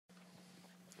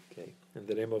In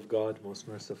the name of God, most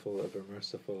merciful, ever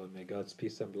merciful, and may God's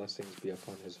peace and blessings be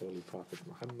upon His holy Prophet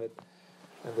Muhammad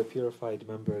and the purified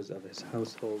members of his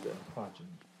household and progeny.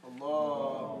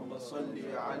 Allahumma salli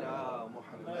ala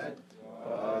Muhammad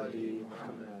wa ali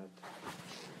Muhammad.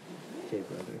 Okay,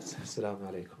 brothers. Assalamu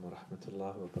alaikum wa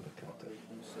rahmatullahi wa barakatuh.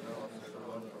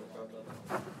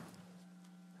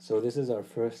 So this is our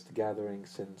first gathering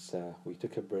since we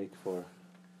took a break for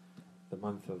the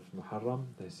month of Muharram,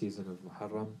 the season of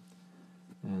Muharram.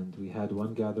 And we had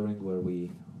one gathering where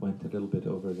we went a little bit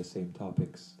over the same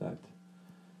topics that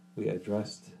we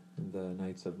addressed in the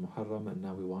nights of Muharram, and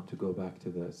now we want to go back to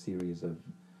the series of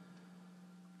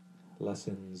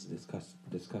lessons,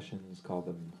 discussions, call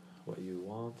them what you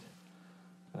want,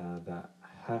 that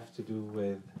have to do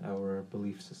with our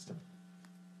belief system.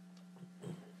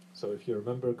 So if you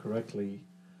remember correctly,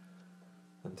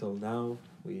 until now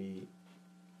we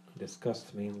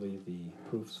discussed mainly the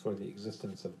proofs for the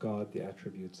existence of God, the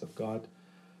attributes of God,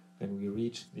 and we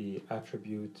reached the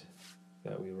attribute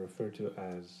that we refer to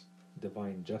as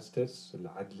divine justice,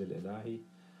 al-adl al-ilahi,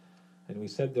 and we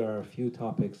said there are a few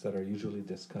topics that are usually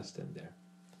discussed in there.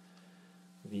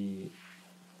 The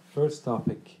first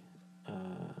topic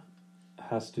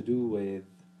has to do with,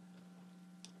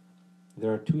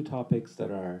 there are two topics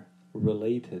that are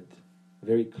related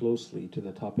very closely to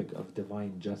the topic of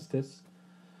divine justice,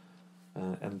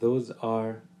 and those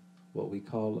are what we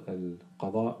call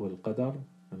al-qada wal-qadar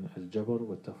and al-jabr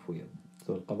wal-tafwid.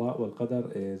 So al-qada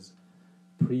wal-qadar is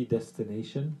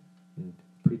predestination and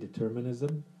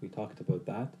predeterminism. We talked about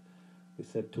that. We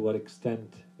said to what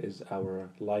extent is our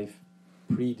life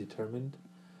predetermined,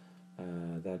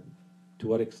 that to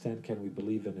what extent can we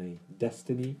believe in a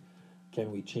destiny,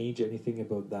 can we change anything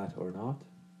about that or not.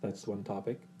 That's one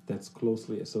topic that's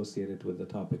closely associated with the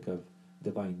topic of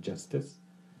divine justice.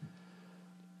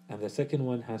 And the second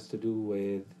one has to do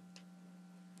with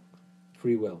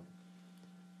free will.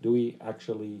 Do we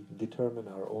actually determine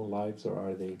our own lives, or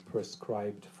are they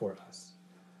prescribed for us?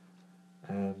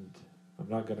 And I'm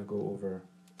not going to go over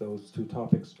those two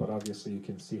topics, but obviously you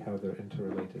can see how they're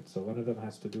interrelated. So one of them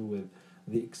has to do with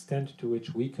the extent to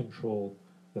which we control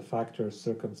the factors,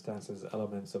 circumstances,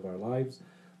 elements of our lives.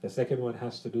 The second one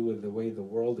has to do with the way the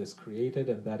world is created,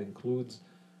 and that includes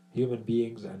human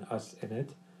beings and us in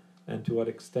it, and to what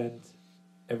extent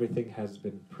everything has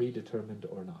been predetermined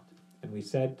or not. And we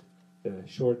said, in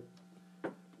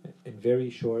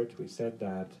very short, we said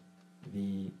that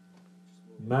the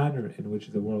manner in which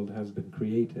the world has been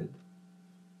created,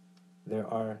 there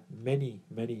are many,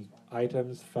 many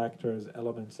items, factors,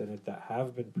 elements in it that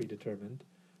have been predetermined.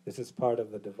 This is part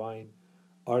of the divine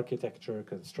architecture,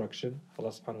 construction.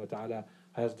 Allah subhanahu wa ta'ala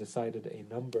has decided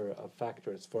a number of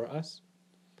factors for us.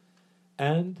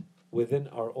 And within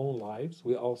our own lives,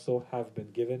 we also have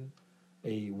been given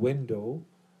a window,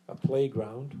 a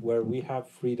playground, where we have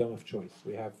freedom of choice.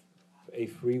 We have a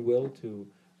free will to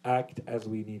act as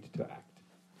we need to act.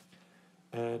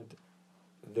 And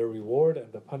the reward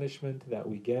and the punishment that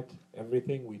we get,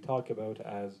 everything we talk about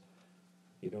as,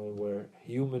 where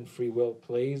human free will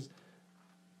plays,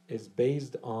 is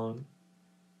based on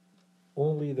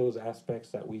only those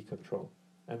aspects that we control.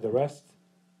 And the rest,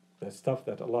 the stuff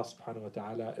that Allah subhanahu wa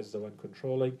ta'ala is the one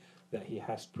controlling, that He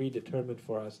has predetermined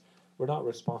for us, we're not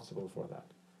responsible for that.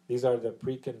 These are the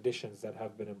preconditions that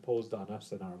have been imposed on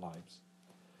us in our lives.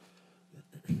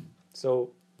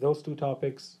 So those two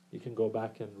topics, you can go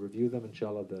back and review them.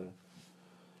 Inshallah, the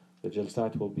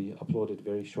jalsat will be uploaded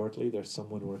very shortly. There's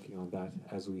someone working on that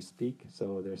as we speak.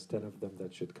 So there's 10 of them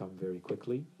that should come very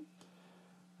quickly.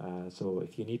 So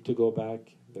if you need to go back,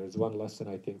 there's one lesson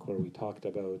I think where we talked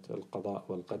about al-qada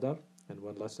wal-qadar, and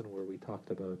one lesson where we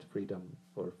talked about freedom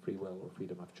or free will or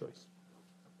freedom of choice.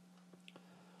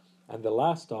 And the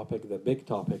last topic, the big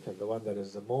topic, and the one that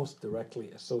is the most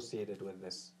directly associated with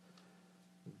this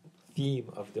theme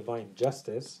of divine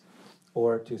justice,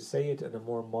 or to say it in a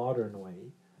more modern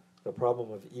way, the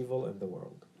problem of evil in the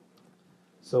world.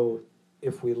 So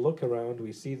if we look around,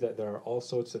 we see that there are all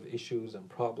sorts of issues and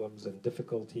problems and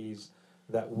difficulties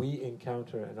that we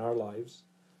encounter in our lives,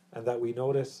 and that we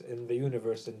notice in the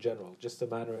universe in general, just the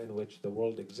manner in which the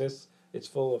world exists. It's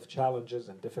full of challenges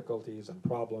and difficulties and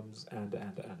problems and.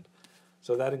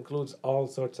 So that includes all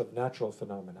sorts of natural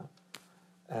phenomena,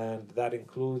 and that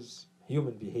includes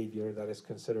human behavior that is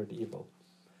considered evil.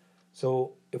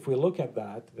 So if we look at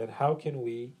that, then how can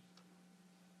we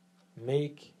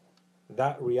make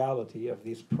that reality of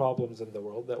these problems in the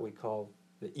world that we call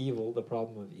the evil, the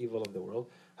problem of evil in the world,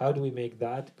 how do we make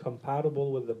that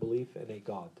compatible with the belief in a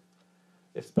God?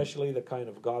 Especially the kind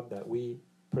of God that we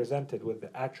presented, with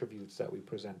the attributes that we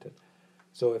presented.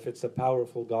 So if it's a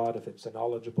powerful God, if it's a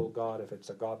knowledgeable God, if it's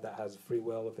a God that has free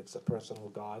will, if it's a personal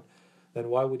God, then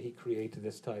why would he create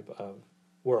this type of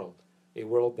world? A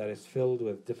world that is filled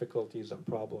with difficulties and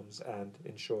problems and,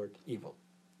 in short, evil.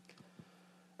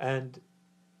 And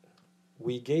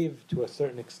we gave, to a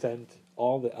certain extent,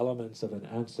 all the elements of an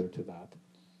answer to that.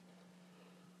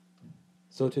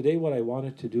 So today what I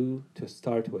wanted to do to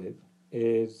start with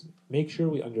is make sure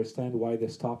we understand why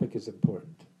this topic is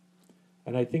important.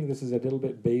 And I think this is a little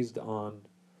bit based on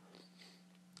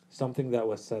something that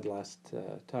was said last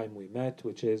time we met,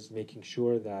 which is making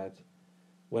sure that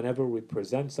whenever we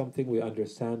present something, we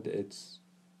understand its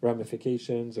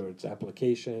ramifications or its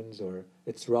applications or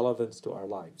its relevance to our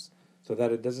lives, so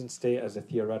that it doesn't stay as a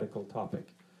theoretical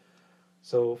topic.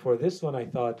 So for this one, I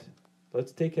thought,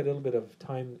 let's take a little bit of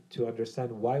time to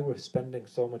understand why we're spending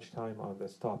so much time on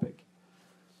this topic.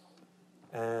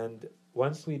 And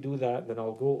once we do that, then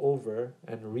I'll go over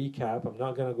and recap. I'm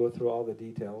not going to go through all the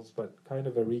details, but kind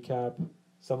of a recap.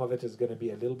 Some of it is going to be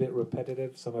a little bit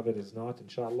repetitive, some of it is not,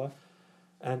 inshallah.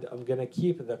 And I'm going to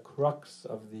keep the crux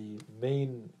of the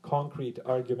main concrete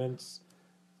arguments,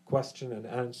 question and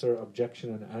answer, objection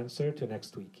and answer, to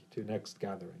next week, to next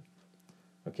gathering.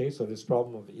 Okay, so this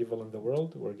problem of evil in the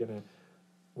world,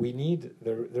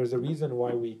 there's a reason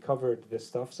why we covered this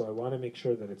stuff, so I want to make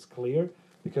sure that it's clear,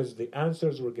 because the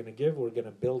answers we're going to give, we're going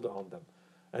to build on them.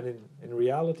 And in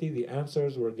reality, the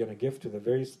answers we're going to give to the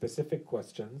very specific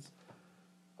questions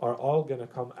are all going to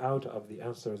come out of the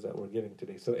answers that we're giving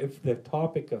today. So if the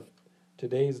topic of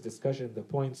today's discussion, the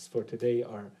points for today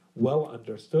are well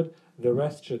understood, the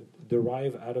rest should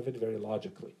derive out of it very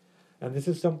logically. And this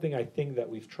is something I think that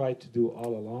we've tried to do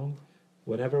all along.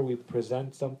 Whenever we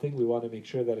present something, we want to make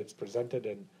sure that it's presented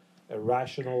in a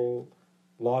rational,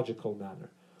 logical manner.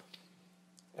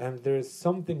 And there's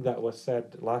something that was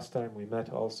said last time we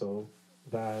met also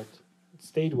that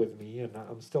stayed with me, and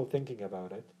I'm still thinking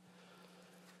about it.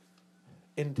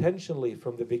 Intentionally,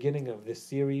 from the beginning of this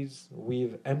series,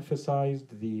 we've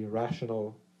emphasized the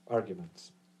rational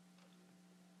arguments.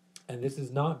 And this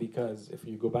is not because, if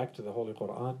you go back to the Holy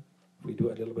Quran, if we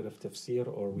do a little bit of tafsir,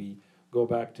 or we go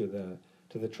back to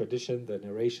the tradition, the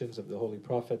narrations of the Holy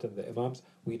Prophet and the Imams,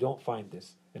 we don't find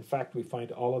this. In fact, we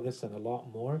find all of this and a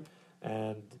lot more,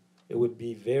 and it would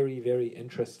be very, very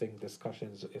interesting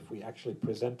discussions if we actually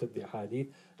presented the hadith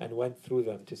and went through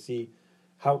them to see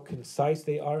how concise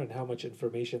they are and how much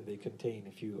information they contain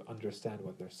if you understand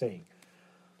what they're saying.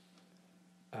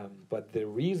 But the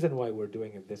reason why we're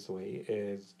doing it this way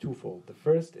is twofold. The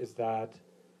first is that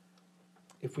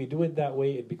if we do it that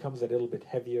way, it becomes a little bit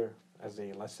heavier as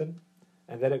a lesson,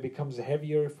 and then it becomes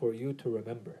heavier for you to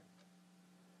remember,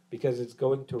 because it's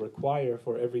going to require,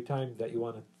 for every time that you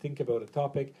want to think about a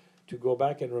topic, to go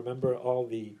back and remember all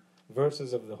the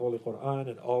verses of the Holy Quran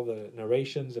and all the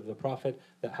narrations of the Prophet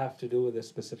that have to do with a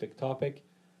specific topic,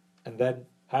 and then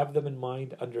have them in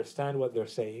mind, understand what they're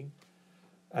saying,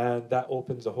 and that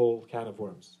opens a whole can of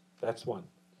worms. That's one.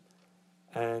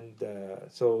 And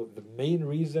so the main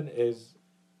reason is,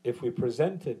 if we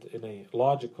present it in a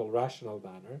logical, rational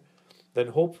manner, then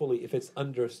hopefully if it's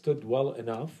understood well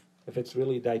enough, if it's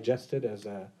really digested as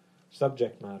a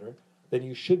subject matter, then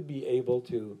you should be able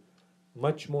to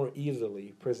much more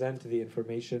easily present the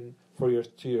information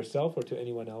to yourself or to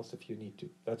anyone else if you need to.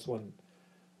 That's one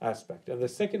aspect. And the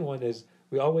second one is,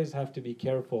 we always have to be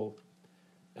careful,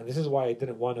 and this is why I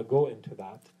didn't want to go into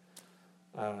that.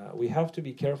 We have to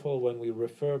be careful when we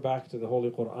refer back to the Holy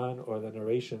Quran or the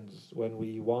narrations when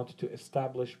we want to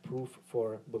establish proof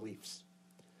for beliefs.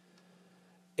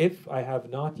 If I have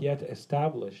not yet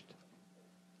established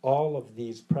all of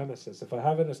these premises, if I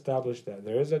haven't established that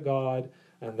there is a God,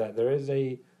 and that there is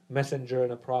a messenger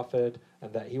and a prophet,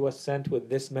 and that he was sent with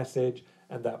this message,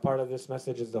 and that part of this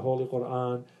message is the Holy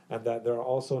Quran, and that there are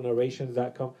also narrations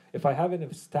that come, if I haven't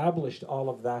established all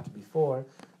of that before,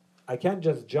 I can't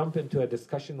just jump into a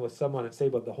discussion with someone and say,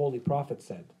 but the Holy Prophet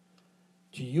said.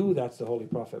 To you, that's the Holy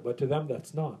Prophet, but to them,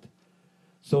 that's not.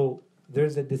 So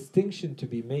there's a distinction to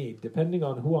be made, depending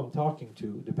on who I'm talking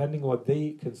to, depending on what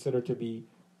they consider to be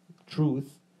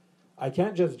truth. I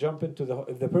can't just jump into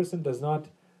if the person does not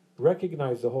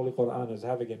recognize the Holy Quran as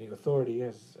having any authority,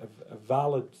 as a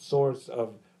valid source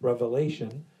of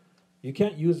revelation, you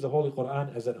can't use the Holy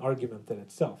Quran as an argument in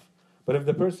itself. But if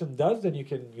the person does, then you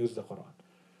can use the Quran.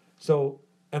 So,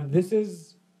 and this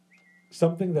is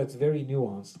something that's very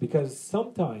nuanced, because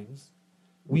sometimes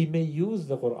we may use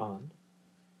the Quran,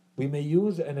 we may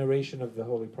use a narration of the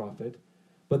Holy Prophet,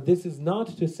 but this is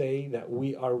not to say that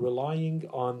we are relying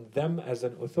on them as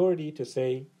an authority to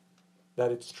say that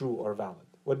it's true or valid.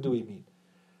 What do we mean?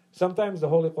 Sometimes the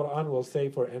Holy Quran will say,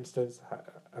 for instance,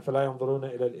 أَفَلَا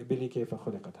يَنْظُرُونَ إِلَى الْإِبِلِ كَيْفَ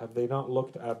خُلِقَتْ. Have they not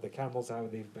looked at the camels, how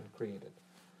they've been created?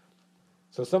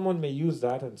 So someone may use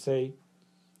that and say,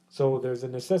 so there's a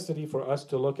necessity for us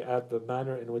to look at the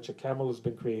manner in which a camel has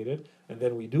been created, and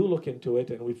then we do look into it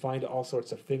and we find all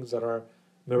sorts of things that are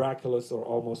miraculous or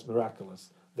almost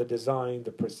miraculous. The design,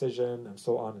 the precision, and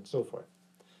so on and so forth.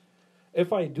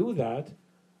 If I do that,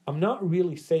 I'm not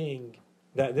really saying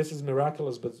that this is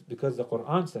miraculous because the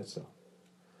Quran said so.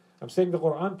 I'm saying the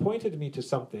Quran pointed me to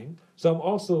something, so I'm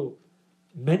also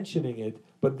mentioning it,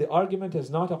 but the argument is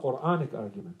not a Quranic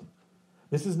argument.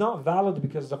 This is not valid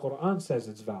because the Quran says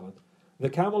it's valid. The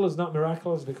camel is not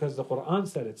miraculous because the Quran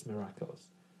said it's miraculous.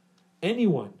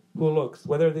 Anyone who looks,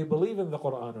 whether they believe in the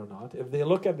Quran or not, if they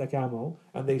look at the camel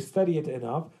and they study it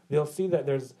enough, they'll see that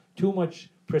there's too much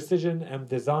precision and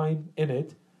design in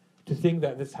it to think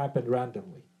that this happened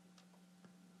randomly.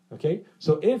 Okay?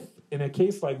 So if in a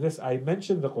case like this I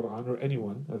mention the Quran, or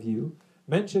anyone of you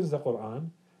mentions the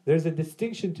Quran, there's a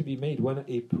distinction to be made when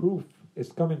a proof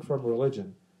is coming from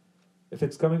religion. If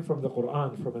it's coming from the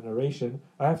Quran, from a narration,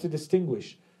 I have to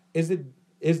distinguish. Is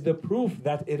the proof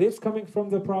that it is coming from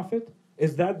the Prophet?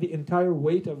 Is that the entire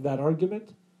weight of that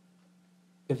argument?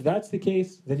 If that's the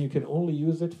case, then you can only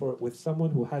use it with someone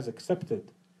who has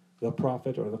accepted the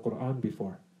Prophet or the Quran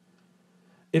before.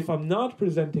 If I'm not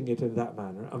presenting it in that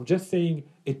manner, I'm just saying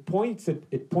it pointed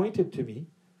to me,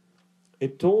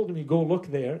 it told me go look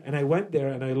there, and I went there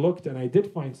and I looked and I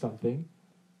did find something,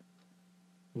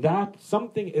 that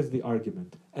something is the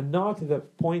argument and not the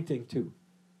pointing to.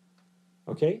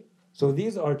 Okay? So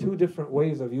these are two different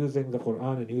ways of using the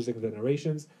Quran and using the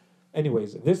narrations.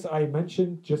 Anyways, this I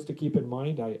mentioned just to keep in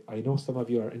mind. I know some of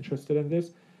you are interested in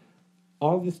this.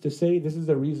 All this to say, this is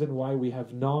the reason why we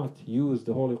have not used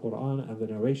the Holy Quran and the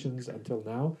narrations until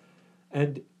now.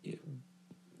 And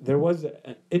there was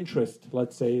an interest,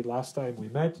 let's say, last time we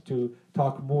met, to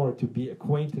talk more, to be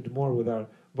acquainted more with our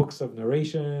books of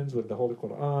narrations, with the Holy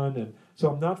Quran. And so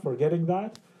I'm not forgetting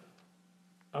that.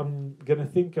 I'm going to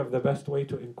think of the best way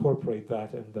to incorporate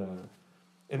that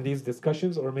in these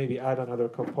discussions, or maybe add another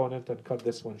component and cut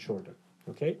this one shorter.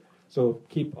 Okay? So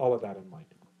keep all of that in mind.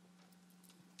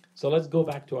 So let's go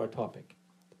back to our topic.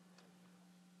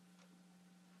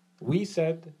 We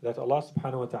said that Allah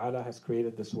subhanahu wa ta'ala has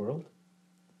created this world,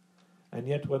 and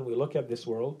yet when we look at this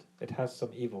world, it has some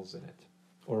evils in it,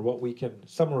 or what we can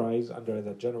summarize under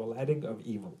the general heading of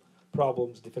evil.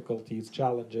 Problems, difficulties,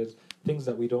 challenges, things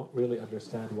that we don't really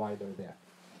understand why they're there.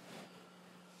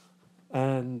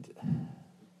 And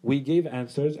we gave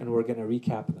answers, and we're going to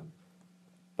recap them.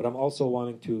 But I'm also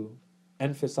wanting to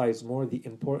emphasize more the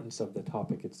importance of the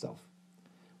topic itself.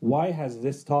 Why has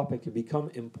this topic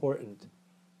become important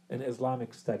in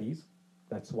Islamic studies?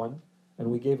 That's one.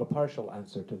 And we gave a partial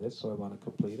answer to this, so I want to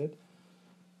complete it.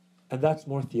 And that's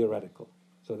more theoretical.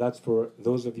 So that's for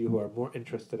those of you who are more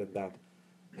interested in that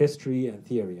history and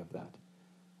theory of that.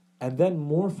 And then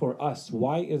more for us,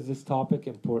 why is this topic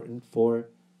important for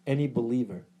any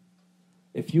believer?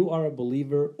 If you are a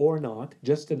believer or not,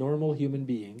 just a normal human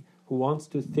being who wants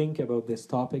to think about this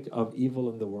topic of evil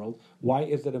in the world, why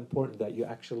is it important that you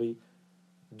actually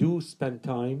do spend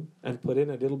time and put in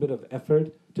a little bit of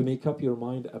effort to make up your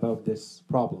mind about this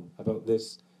problem, about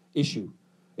this issue?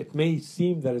 It may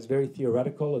seem that it's very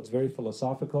theoretical, it's very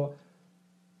philosophical,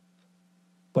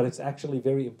 but it's actually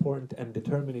very important and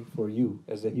determining for you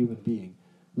as a human being,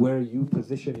 where you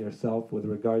position yourself with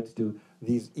regards to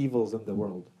these evils in the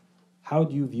world. How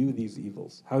do you view these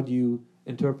evils? How do you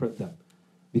interpret them?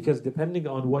 Because depending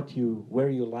on where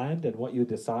you land and what you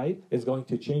decide is going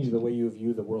to change the way you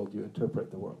view the world, you interpret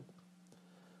the world.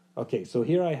 Okay, so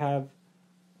here I have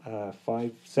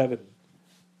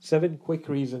seven quick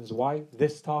reasons why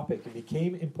this topic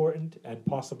became important and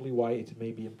possibly why it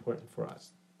may be important for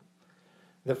us.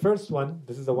 The first one,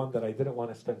 this is the one that I didn't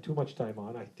want to spend too much time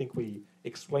on. I think we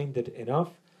explained it enough,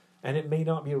 and it may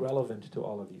not be relevant to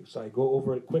all of you. So I go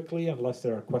over it quickly unless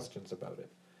there are questions about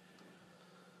it.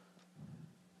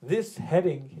 This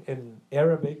heading in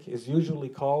Arabic is usually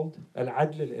called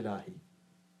Al-Adl al-Ilahi.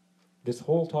 This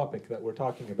whole topic that we're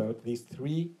talking about, these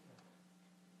three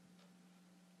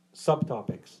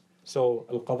subtopics. So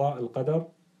Al-Qada al-Qadar,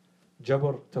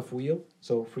 Jabr Tafweel,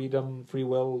 so freedom, free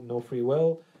will, no free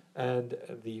will, and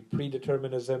the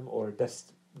predeterminism or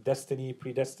destiny,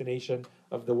 predestination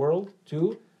of the world,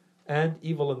 too, and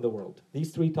evil in the world.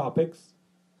 These three topics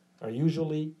are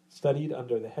usually studied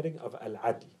under the heading of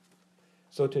Al-Adl.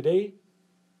 So today,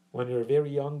 when you're very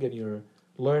young and you're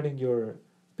learning your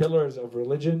pillars of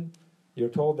religion, you're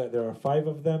told that there are 5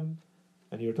 of them,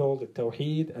 and you're told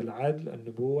Al-Tawheed, Al-Adl,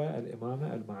 Al-Nubuwa,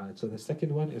 Al-Imama, Al-Ma'ad. So the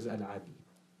second one is Al-Adl.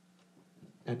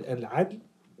 And Al-Adl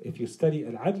if you study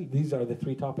al-adl, these are the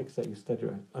three topics that you study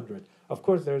under it. Of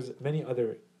course, there's many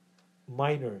other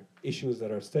minor issues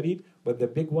that are studied, but the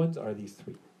big ones are these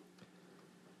three.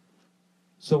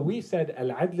 So we said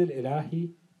al-adl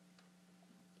al-ilahi,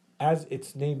 as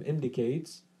its name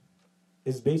indicates,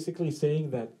 is basically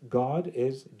saying that God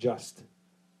is just,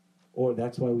 or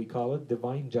that's why we call it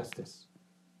divine justice.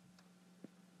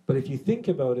 But if you think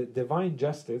about it, divine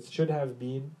justice should have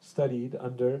been studied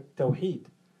under Tawheed.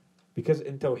 Because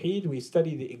in Tawheed, we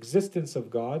study the existence of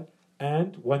God,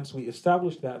 and once we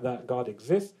establish that God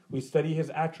exists, we study His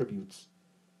attributes,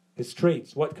 His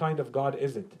traits. What kind of God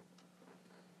is it?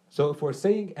 So if we're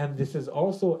saying, and this is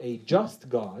also a just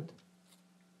God,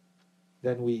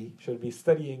 then we should be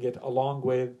studying it along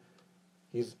with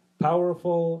He's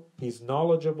powerful, He's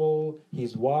knowledgeable,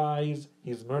 He's wise,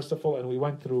 He's merciful, and we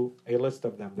went through a list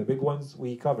of them. The big ones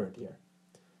we covered here.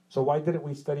 So why didn't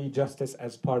we study justice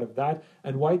as part of that?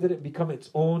 And why did it become its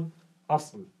own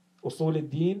asl? Usul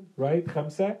al-Din, right?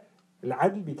 Khamsa.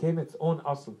 Al-Adl became its own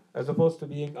asl, as opposed to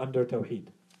being under Tawheed.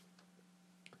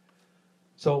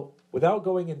 So without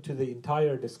going into the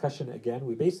entire discussion again,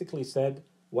 we basically said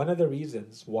one of the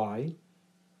reasons why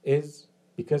is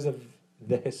because of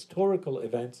the historical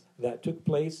events that took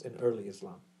place in early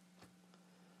Islam.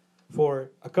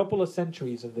 For a couple of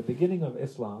centuries in the beginning of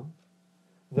Islam,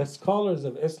 the scholars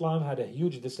of Islam had a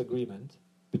huge disagreement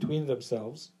between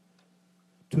themselves,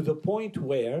 to the point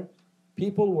where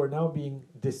people were now being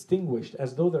distinguished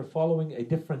as though they're following a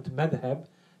different madhab,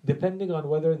 depending on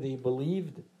whether they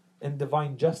believed in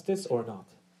divine justice or not.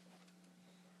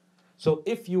 So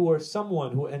if you were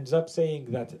someone who ends up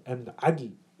saying that an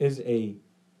adl is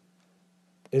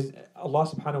Allah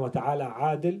subhanahu wa ta'ala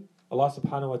adil, Allah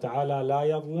subhanahu wa ta'ala la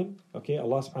yadlim, okay,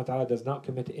 Allah subhanahu wa ta'ala does not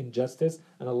commit injustice,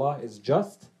 and Allah is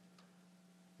just,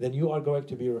 then you are going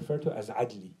to be referred to as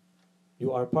adli.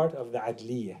 You are part of the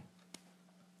adliyah.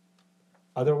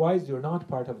 Otherwise, you're not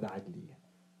part of the adliyah.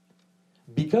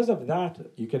 Because of that,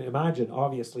 you can imagine,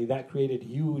 obviously, that created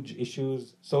huge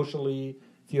issues socially,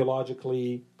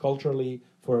 theologically, culturally,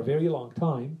 for a very long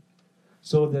time.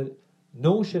 So the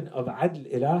notion of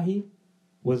adl ilahi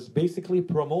was basically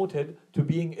promoted to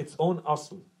being its own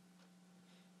asl.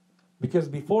 Because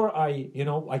before I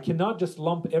cannot just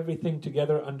lump everything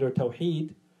together under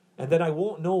Tawheed, and then I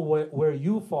won't know where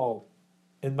you fall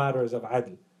in matters of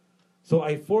adl. So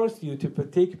I force you to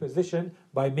take position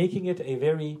by making it a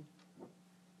very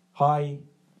high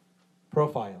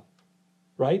profile,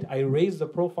 right? I raise the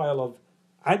profile of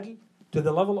adl to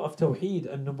the level of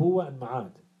Tawheed and Nubuwah and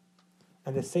Ma'ad.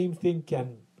 And the same thing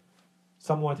can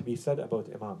somewhat be said about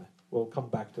Imamah. We'll come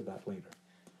back to that later.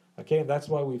 Okay, and that's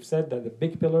why we've said that the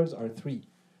big pillars are three: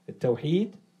 the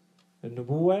Tawheed, the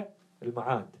Nubuwah,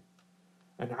 al-Ma'ad.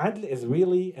 And Adl is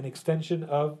really an extension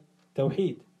of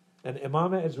Tawheed, and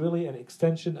Imamah is really an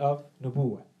extension of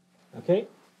Nubuwah. Okay?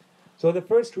 So the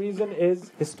first reason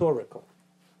is historical.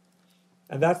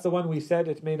 And that's the one we said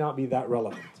it may not be that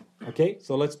relevant. Okay?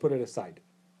 So let's put it aside.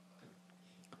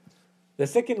 The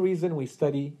second reason we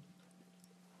study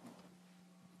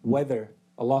whether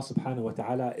Allah subhanahu wa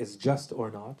ta'ala is just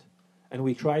or not, and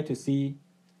we try to see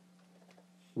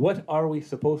what are we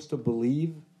supposed to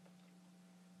believe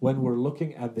when we're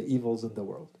looking at the evils in the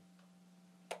world.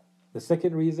 The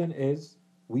second reason is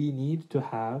we need to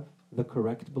have the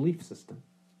correct belief system.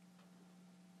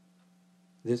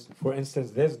 This, for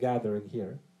instance, this gathering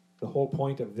here, the whole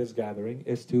point of this gathering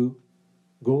is to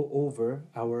go over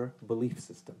our belief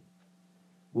system.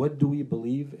 What do we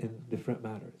believe in different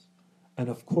matters? And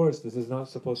of course, this is not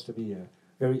supposed to be a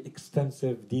very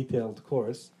extensive, detailed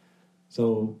course.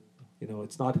 So,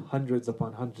 it's not hundreds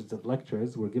upon hundreds of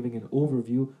lectures. We're giving an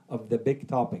overview of the big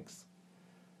topics.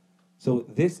 So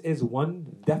this is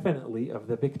one, definitely, of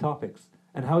the big topics.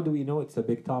 And how do we know it's a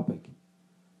big topic?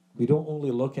 We don't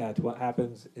only look at what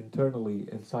happens internally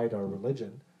inside our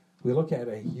religion. We look at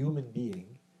a human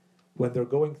being, when they're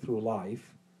going through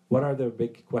life, what are their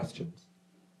big questions?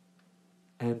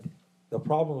 And the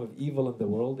problem of evil in the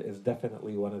world is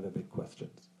definitely one of the big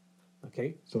questions.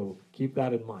 Okay? So keep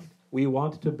that in mind. We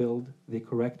want to build the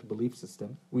correct belief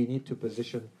system. We need to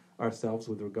position ourselves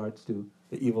with regards to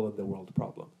the evil in the world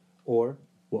problem, or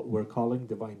what we're calling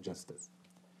divine justice.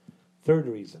 Third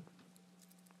reason.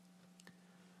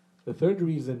 The third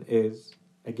reason is,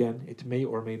 again, it may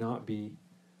or may not be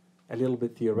a little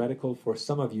bit theoretical for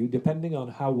some of you, depending on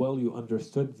how well you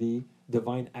understood the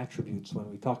divine attributes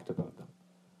when we talked about them.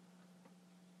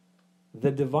 The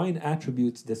divine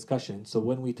attributes discussion, so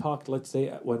when we talked, let's say,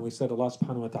 when we said Allah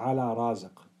subhanahu wa ta'ala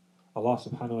raziq, Allah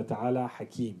subhanahu wa ta'ala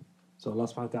hakim, so Allah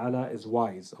subhanahu wa ta'ala is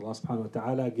wise, Allah subhanahu wa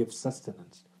ta'ala gives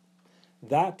sustenance.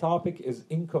 That topic is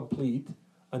incomplete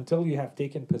until you have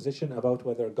taken position about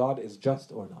whether God is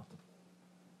just or not.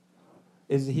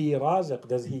 Is He raziq?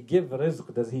 Does He give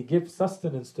rizq? Does He give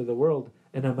sustenance to the world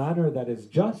in a manner that is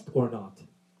just or not?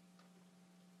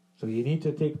 So you need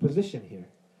to take position here.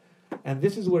 And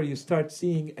this is where you start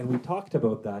seeing, and we talked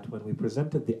about that when we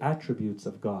presented the attributes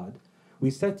of God.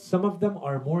 We said some of them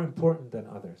are more important than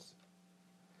others,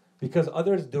 because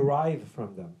others derive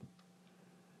from them.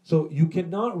 So you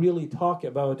cannot really talk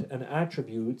about an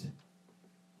attribute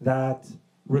that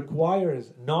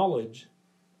requires knowledge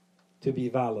to be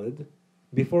valid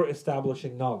before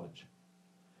establishing knowledge.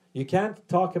 You can't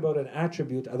talk about an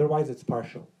attribute, otherwise it's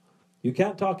partial. You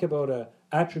can't talk about an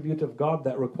attribute of God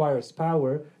that requires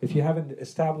power if you haven't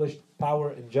established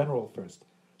power in general first.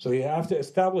 So you have to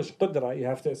establish qudra, you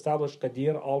have to establish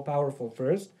qadir, all-powerful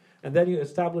first, and then you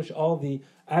establish all the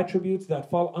attributes that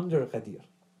fall under qadir.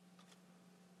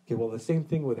 Okay, well, the same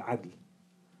thing with adl.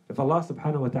 If Allah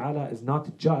subhanahu wa ta'ala is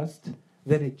not just,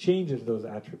 then it changes those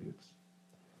attributes.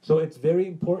 So it's very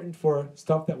important for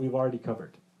stuff that we've already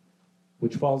covered,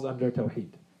 which falls under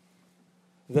tawheed.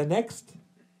 The next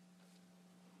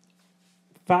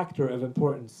factor of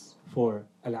importance for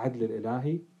al-adl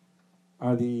al-ilahi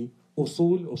are the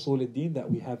usul al-din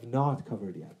that we have not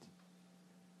covered yet.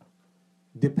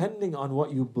 Depending on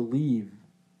what you believe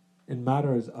in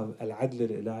matters of al-adl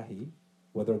al-ilahi,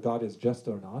 whether God is just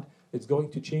or not, it's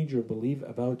going to change your belief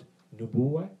about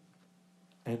nubuwah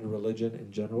and religion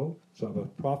in general, so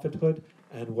about prophethood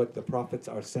and what the prophets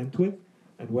are sent with,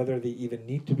 and whether they even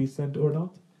need to be sent or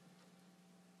not,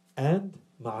 and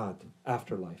ma'ad,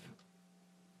 afterlife.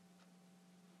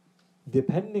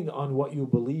 Depending on what you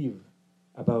believe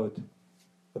about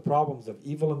the problems of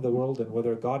evil in the world and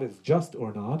whether God is just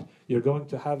or not, you're going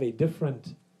to have a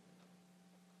different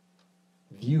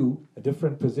view, a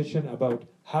different position about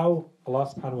how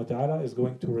Allah subhanahu wa ta'ala is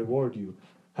going to reward you,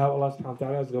 how Allah subhanahu wa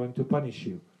ta'ala is going to punish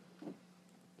you.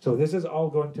 So this is all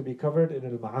going to be covered in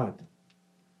al-ma'ad.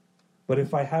 But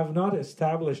if I have not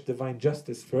established divine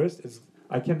justice first,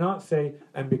 I cannot say,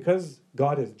 and because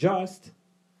God is just,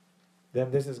 then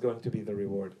this is going to be the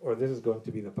reward, or this is going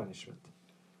to be the punishment.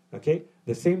 Okay?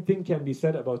 The same thing can be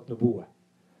said about nubuwah.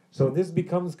 So this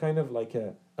becomes kind of like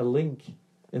a link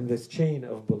in this chain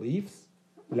of beliefs.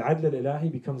 Al-adl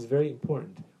al-ilahi becomes very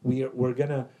important. We're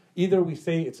gonna, either we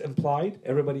say it's implied,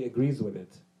 everybody agrees with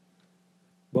it.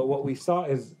 But what we saw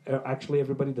is actually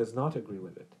everybody does not agree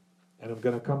with it. And I'm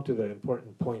going to come to the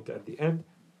important point at the end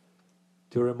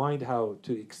to remind how,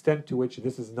 to the extent to which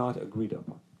this is not agreed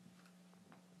upon.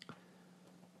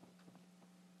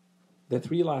 The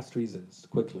three last reasons,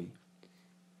 quickly.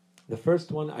 The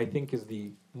first one, I think, is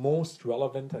the most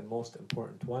relevant and most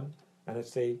important one, and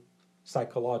it's a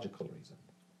psychological reason.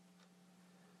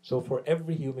 So for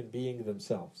every human being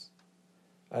themselves,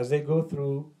 as they go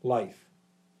through life,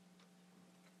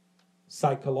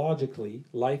 psychologically,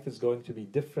 life is going to be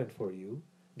different for you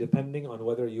depending on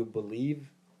whether you believe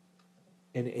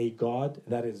in a God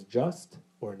that is just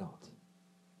or not.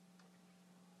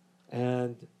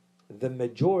 And the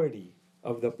majority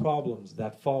of the problems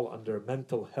that fall under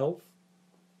mental health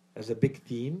as a big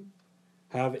theme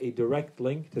have a direct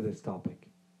link to this topic.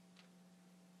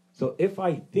 So if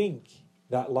I think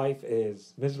that life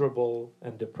is miserable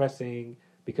and depressing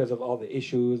because of all the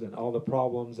issues and all the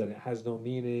problems, and it has no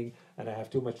meaning, and I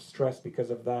have too much stress because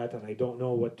of that, and I don't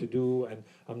know what to do, and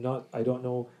I don't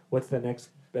know what's the next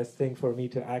best thing for me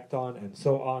to act on, and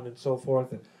so on and so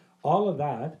forth, and all of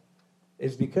that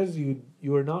is because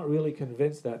you are not really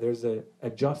convinced that there's a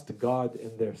just God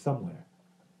in there somewhere.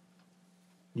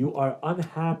 You are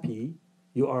unhappy,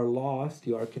 you are lost,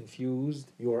 you are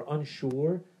confused, you are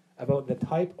unsure about the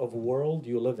type of world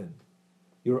you live in.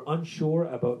 You're unsure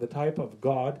about the type of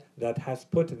God that has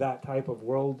put that type of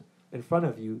world in front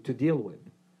of you to deal with.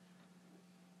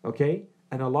 Okay?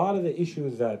 And a lot of the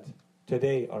issues that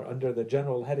today are under the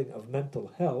general heading of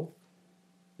mental health,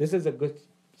 this is a good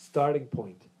starting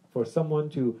point for someone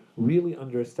to really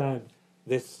understand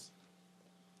this,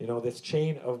 this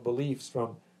chain of beliefs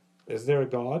from, is there a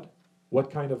God?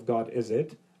 What kind of God is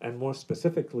it? And more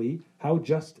specifically, how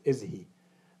just is He?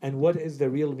 And what is the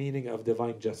real meaning of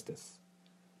divine justice?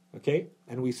 Okay?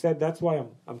 And we said that's why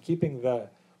I'm keeping the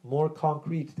more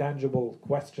concrete, tangible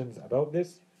questions about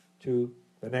this to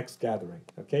the next gathering.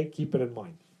 Okay? Keep it in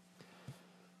mind.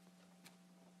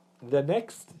 The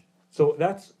next, so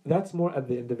that's more at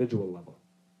the individual level.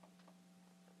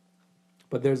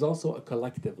 But there's also a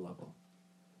collective level.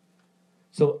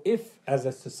 So if as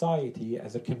a society,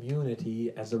 as a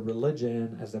community, as a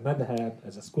religion, as a madhab,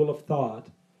 as a school of thought,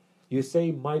 you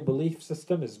say my belief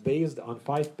system is based on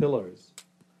 5 pillars,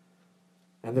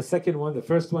 and the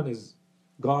first one is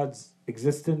God's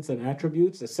existence and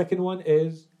attributes. The second one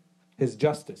is His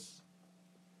justice.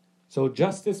 So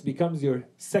justice becomes your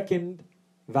second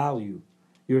value,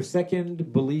 your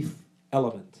second belief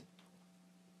element.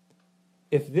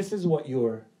 If this is what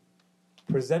you're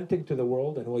presenting to the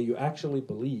world and what you actually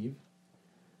believe,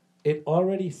 it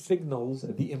already signals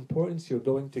the importance you're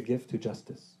going to give to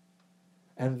justice.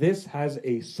 And this has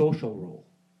a social role.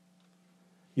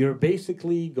 You're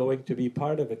basically going to be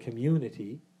part of a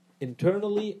community,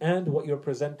 internally and what you're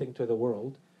presenting to the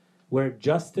world, where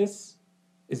justice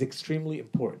is extremely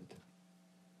important.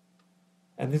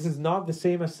 And this is not the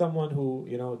same as someone who,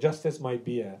 justice might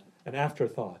be an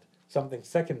afterthought, something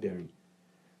secondary.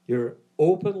 You're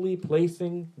openly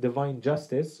placing divine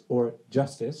justice, or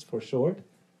justice for short,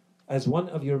 as one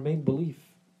of your main beliefs.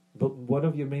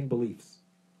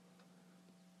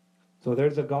 So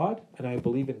there's a God, and I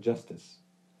believe in justice.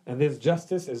 And this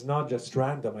justice is not just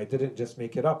random. I didn't just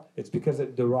make it up. It's because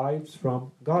it derives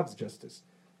from God's justice,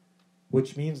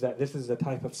 which means that this is the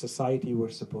type of society we're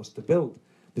supposed to build.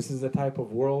 This is the type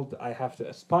of world I have to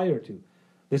aspire to.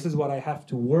 This is what I have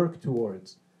to work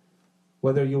towards.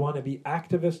 Whether you want to be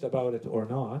activist about it or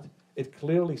not, it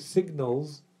clearly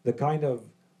signals the kind of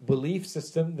belief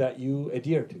system that you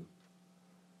adhere to,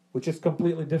 which is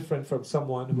completely different from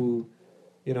someone who,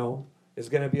 is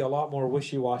going to be a lot more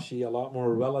wishy-washy, a lot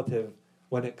more relative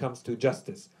when it comes to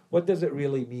justice. What does it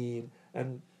really mean?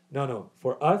 And no.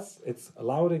 For us, it's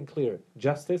loud and clear.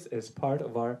 Justice is part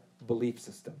of our belief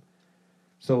system.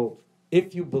 So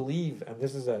if you believe, and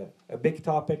this is a big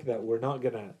topic that we're not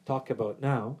going to talk about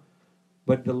now,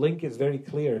 but the link is very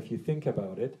clear if you think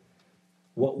about it.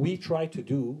 What we try to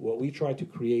do, what we try to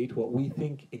create, what we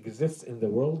think exists in the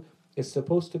world is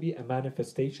supposed to be a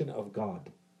manifestation of God,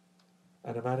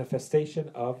 and a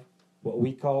manifestation of what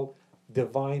we call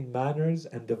divine manners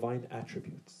and divine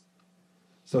attributes.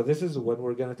 So this is when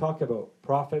we're going to talk about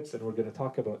prophets and we're going to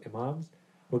talk about imams,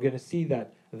 we're going to see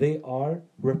that they are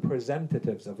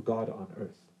representatives of God on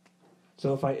earth.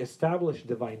 So if I establish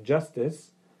divine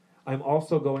justice, I'm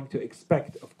also going to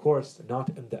expect, of course, not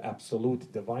in the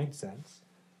absolute divine sense,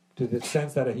 to the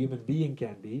sense that a human being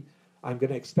can be, I'm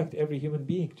going to expect every human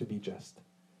being to be just.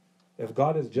 If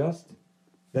God is just,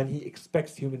 then He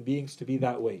expects human beings to be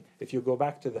that way. If you go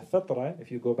back to the fitrah,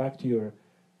 if you go back to your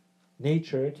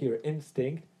nature, to your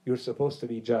instinct, you're supposed to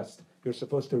be just. You're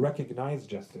supposed to recognize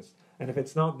justice. And if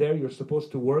it's not there, you're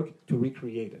supposed to work to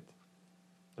recreate it.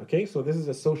 Okay, so this is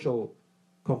a social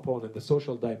component, the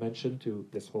social dimension to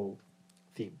this whole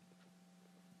theme.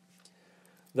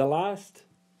 The last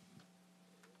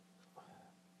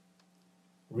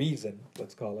reason,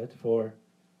 let's call it, for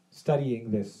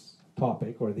studying this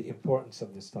topic, or the importance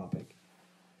of this topic,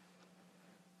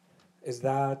 is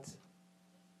that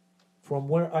from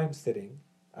where I'm sitting,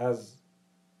 as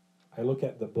I look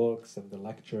at the books and the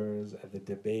lectures and the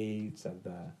debates and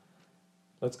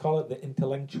let's call it the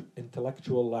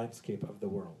intellectual landscape of the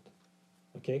world,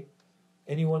 okay?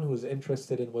 Anyone who's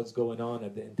interested in what's going on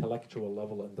at the intellectual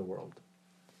level in the world,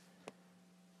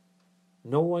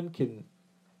 no one can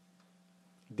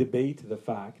debate the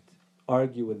fact,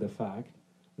 argue with the fact,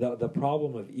 that the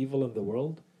problem of evil in the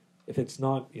world, if it's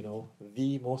not,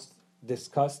 the most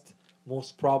discussed,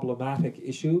 most problematic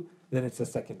issue, then it's the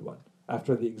second one,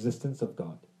 after the existence of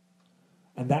God.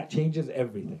 And that changes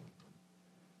everything.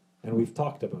 And we've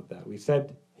talked about that. We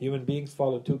said human beings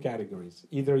fall in two categories.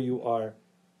 Either you are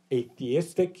a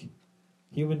theistic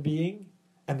human being,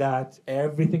 and that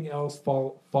everything else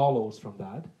follows from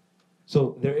that.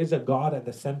 So there is a God at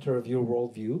the center of your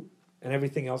worldview, and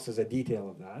everything else is a detail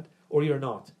of that. Or you're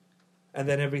not. And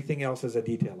then everything else is a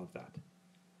detail of that.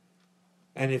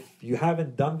 And if you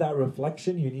haven't done that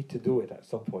reflection, you need to do it at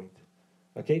some point.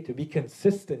 Okay? To be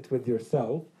consistent with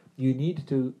yourself, you need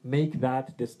to make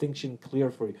that distinction clear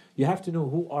for you. You have to know,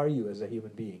 who are you as a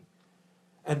human being?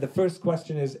 And the first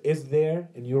question is there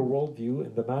in your worldview,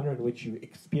 in the manner in which you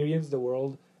experience the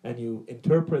world and you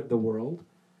interpret the world,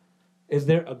 is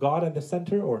there a God at the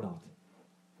center or not?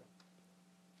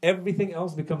 Everything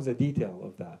else becomes a detail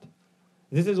of that.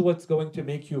 This is what's going to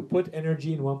make you put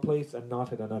energy in one place and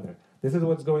not in another. This is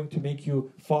what's going to make you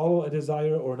follow a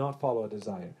desire or not follow a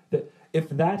desire. If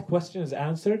that question is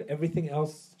answered, everything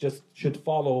else just should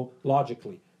follow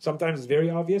logically. Sometimes it's very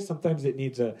obvious, sometimes it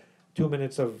needs 2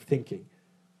 minutes of thinking.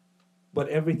 But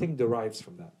everything derives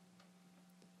from that.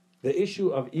 The issue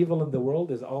of evil in the world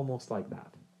is almost like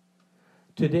that.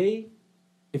 Today,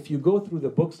 if you go through the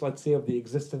books, let's say, of the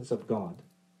existence of God,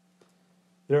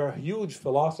 there are huge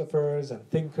philosophers and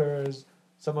thinkers,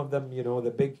 some of them,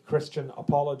 the big Christian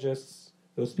apologists,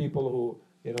 those people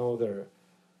who, they're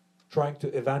trying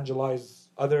to evangelize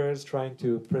others trying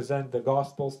to present the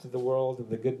gospels to the world and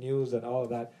the good news and all of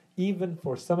that, even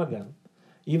for some of them,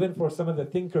 even for some of the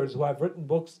thinkers who have written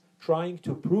books trying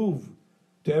to prove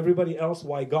to everybody else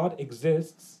why God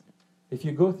exists, if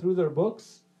you go through their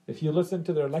books, if you listen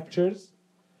to their lectures,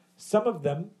 some of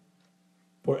them,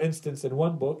 for instance, in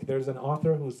one book, there's an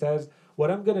author who says, what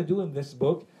I'm going to do in this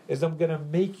book is I'm going to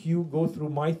make you go through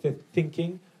my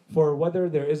thinking for whether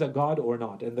there is a God or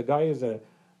not. And the guy is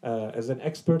an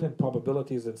expert in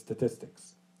probabilities and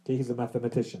statistics. Okay, he's a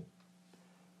mathematician.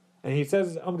 And he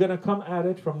says, I'm going to come at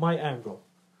it from my angle.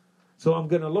 So I'm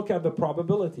going to look at the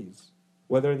probabilities,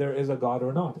 whether there is a God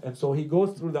or not. And so he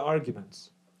goes through the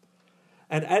arguments.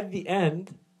 And at the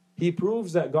end, he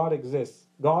proves that God exists.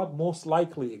 God most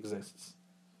likely exists.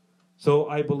 So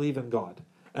I believe in God.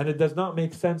 And it does not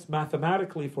make sense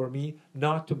mathematically for me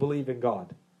not to believe in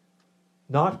God.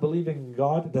 Not believing in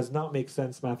God does not make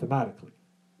sense mathematically.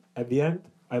 At the end,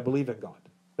 I believe in God.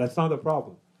 That's not the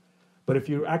problem. But if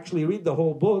you actually read the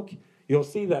whole book, you'll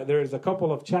see that there's a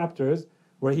couple of chapters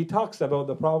where he talks about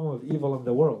the problem of evil in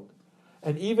the world.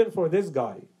 And even for this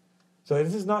guy, so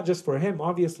this is not just for him.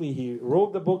 Obviously, he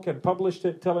wrote the book and published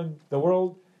it, telling the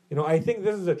world, I think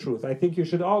this is the truth. I think you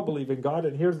should all believe in God,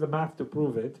 and here's the math to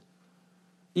prove it.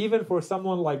 Even for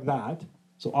someone like that,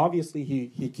 so obviously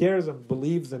he cares and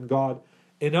believes in God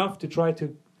enough to try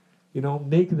to,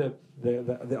 make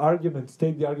the argument,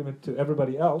 state the argument to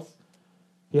everybody else.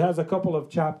 He has a couple of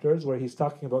chapters where he's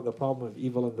talking about the problem of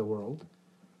evil in the world.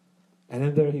 And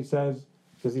in there he says,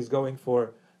 because he's going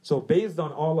for, so based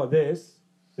on all of this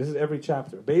is every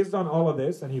chapter. Based on all of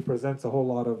this, and he presents a whole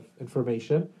lot of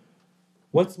information,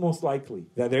 what's most likely?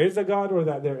 That there is a God or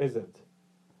that there isn't?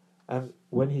 And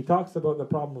when he talks about the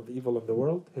problem of evil in the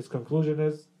world, his conclusion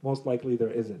is, most likely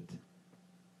there isn't.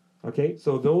 Okay,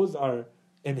 so those are,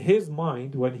 in his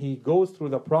mind, when he goes through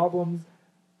the problems,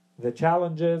 the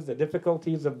challenges, the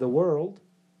difficulties of the world,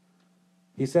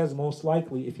 he says most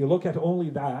likely, if you look at only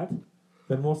that,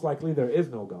 then most likely there is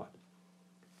no God.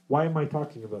 Why am I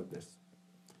talking about this?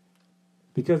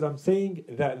 Because I'm saying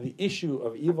that the issue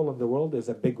of evil in the world is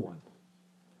a big one.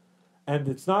 And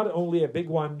it's not only a big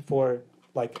one for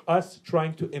like us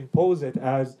trying to impose it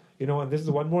as, and this is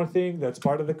one more thing that's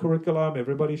part of the curriculum,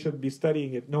 everybody should be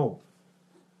studying it. No.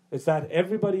 It's that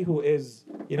everybody who is,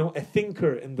 a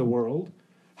thinker in the world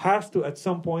has to at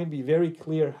some point be very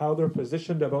clear how they're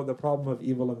positioned about the problem of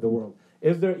evil in the world.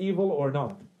 Is there evil or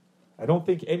not? I don't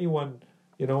think anyone,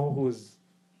 who's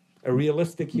a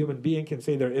realistic human being can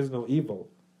say there is no evil.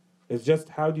 It's just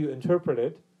how do you interpret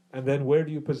it, and then where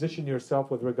do you position yourself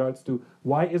with regards to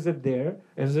why is it there?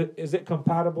 Is it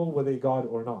compatible with a God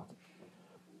or not?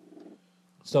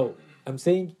 So I'm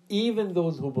saying even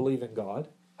those who believe in God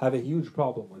have a huge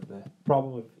problem with the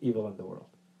problem of evil in the world.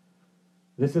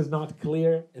 This is not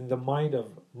clear in the mind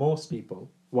of most people,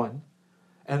 one.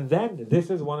 And then this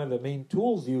is one of the main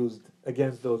tools used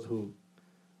against those who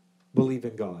believe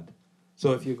in God.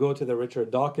 So if you go to the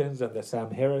Richard Dawkins and the Sam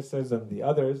Harrises and the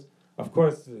others, of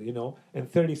course, in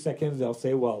 30 seconds they'll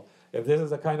say, well, if this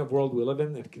is the kind of world we live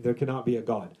in, there cannot be a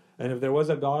God. And if there was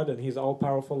a God and he's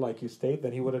all-powerful like you state,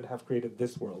 then he wouldn't have created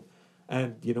this world.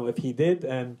 And, if he did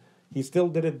and he still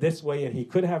did it this way and he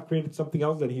could have created something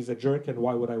else, then he's a jerk and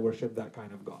why would I worship that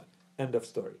kind of God? End of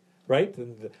story. Right?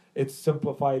 And it's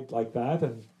simplified like that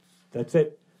and that's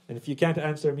it. And if you can't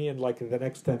answer me in like the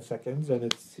next 10 seconds and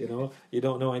it's, you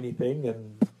don't know anything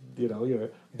and, you're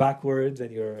backwards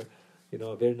and you're,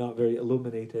 they're not very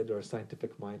illuminated or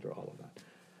scientific mind or all of that.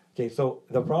 Okay, so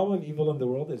the problem of evil in the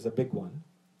world is a big one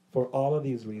for all of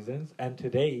these reasons. And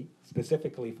today,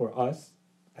 specifically for us,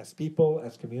 as people,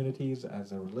 as communities,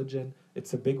 as a religion,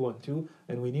 it's a big one too.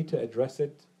 And we need to address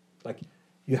it. Like,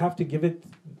 you have to give it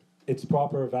its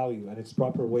proper value and its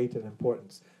proper weight and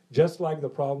importance. Just like the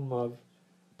problem of,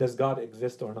 does God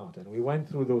exist or not? And we went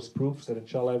through those proofs and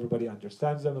inshallah everybody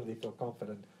understands them and they feel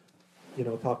confident,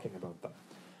 talking about them.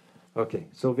 Okay,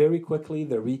 so very quickly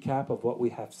the recap of what we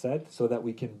have said so that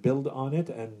we can build on it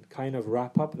and kind of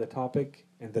wrap up the topic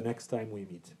in the next time we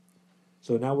meet.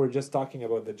 So now we're just talking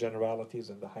about the generalities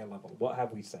and the high level. What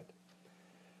have we said?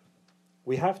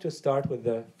 We have to start with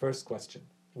the first question.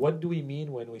 What do we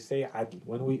mean when we say adl?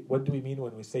 What do we mean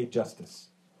when we say justice?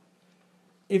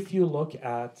 If you look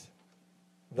at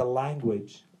the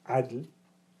language, adl,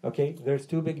 okay, there's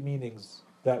two big meanings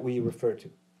that we refer to.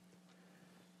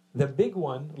 The big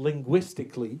one,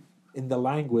 linguistically, in the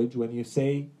language, when you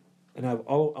say, and I'm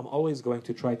always going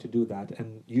to try to do that,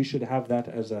 and you should have that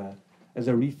as a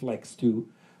reflex too,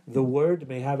 the word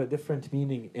may have a different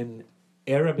meaning in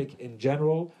Arabic in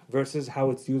general versus how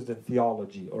it's used in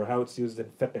theology or how it's used in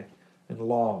fiqh, in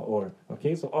law,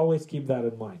 okay? So always keep that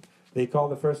in mind. They call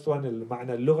the first one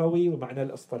المعنى اللغوي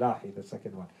والمعنى الاصطلاحي, the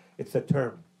second one. It's a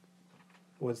term.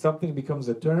 When something becomes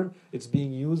a term, it's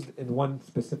being used in one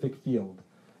specific field.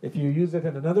 If you use it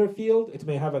in another field, it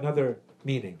may have another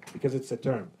meaning because it's a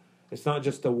term. It's not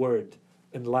just a word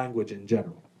in language in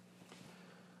general.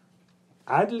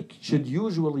 Adl should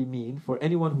usually mean, for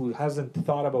anyone who hasn't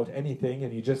thought about anything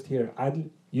and you just hear adl,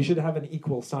 you should have an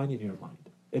equal sign in your mind.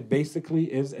 It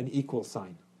basically is an equal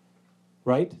sign.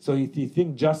 Right? So if you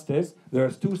think justice,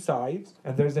 there's two sides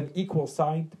and there's an equal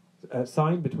sign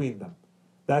between them.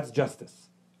 That's justice.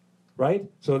 Right?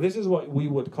 So this is what we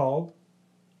would call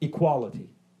equality.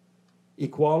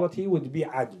 Equality would be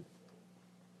adl.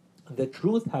 The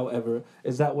truth, however,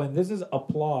 is that when this is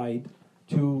applied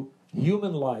to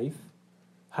human life,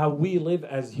 how we live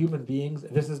as human beings,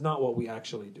 this is not what we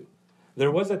actually do. There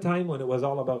was a time when it was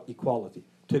all about equality.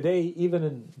 Today, even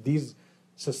in these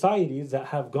societies that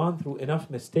have gone through enough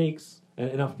mistakes and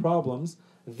enough problems,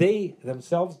 they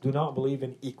themselves do not believe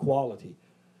in equality.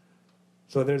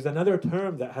 So there's another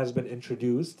term that has been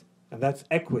introduced, and that's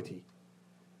equity.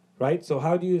 Right? So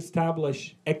how do you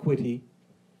establish equity?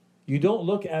 You don't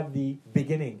look at the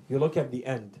beginning, you look at the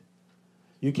end.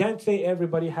 You can't say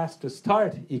everybody has to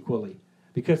start equally,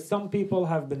 because some people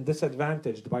have been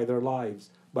disadvantaged by their lives,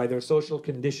 by their social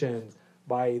conditions,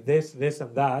 by this,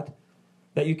 and that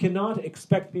you cannot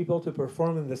expect people to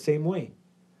perform in the same way.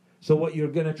 So what you're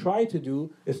going to try to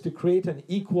do is to create an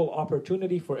equal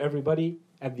opportunity for everybody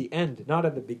at the end, not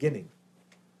at the beginning.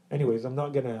 Anyways, I'm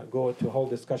not going to go into a whole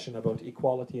discussion about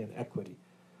equality and equity.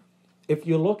 If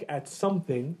you look at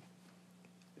something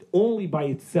only by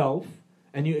itself,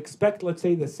 and you expect, let's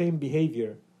say, the same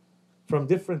behavior from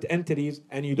different entities,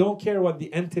 and you don't care what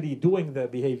the entity doing the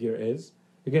behavior is,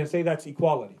 you're going to say that's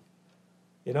equality.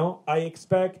 I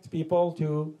expect people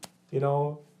to,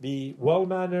 be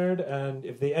well-mannered, and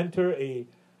if they enter a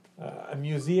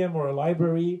museum or a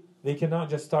library, they cannot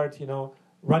just start,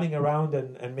 running around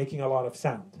and making a lot of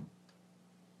sound.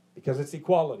 Because it's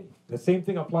equality. The same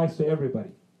thing applies to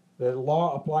everybody. The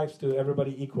law applies to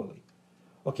everybody equally.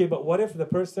 Okay, but what if the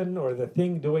person or the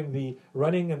thing doing the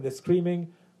running and the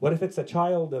screaming, what if it's a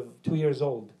child of 2 years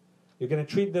old? You're going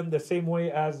to treat them the same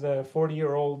way as a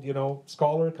 40-year-old,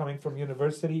 scholar coming from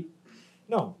university?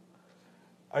 No.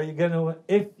 Are you going to,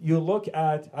 if you look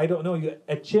at,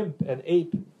 a chimp, an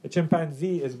ape, a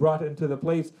chimpanzee is brought into the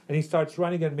place and he starts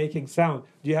running and making sound,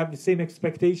 do you have the same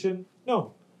expectation?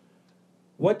 No.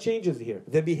 What changes here?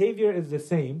 The behavior is the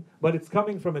same, but it's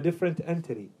coming from a different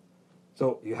entity.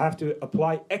 So you have to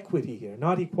apply equity here,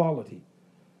 not equality.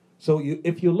 So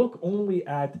if you look only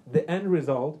at the end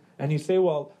result and you say,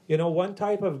 well, one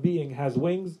type of being has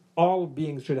wings, all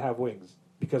beings should have wings,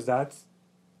 because that's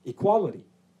equality.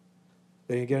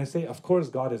 Then you're going to say, of course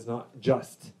God is not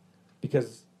just,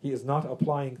 because he is not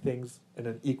applying things in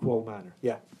an equal manner.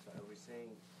 Yeah? So are we saying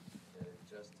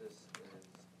justice is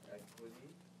equity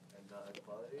and not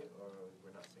equality, or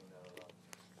we're not saying that at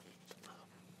all?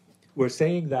 We're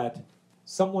saying that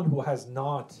someone who has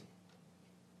not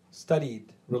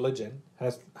studied religion,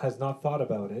 has not thought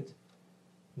about it,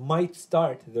 might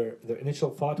start, their initial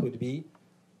thought would be,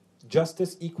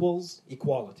 justice equals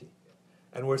equality.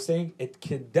 And we're saying it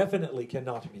definitely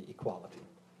cannot be equality.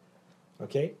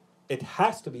 Okay? It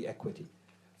has to be equity.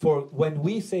 For when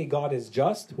we say God is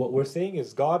just, what we're saying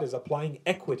is God is applying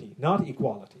equity, not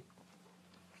equality.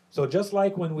 So just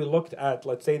like when we looked at,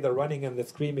 let's say, the running and the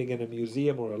screaming in a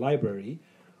museum or a library,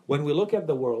 when we look at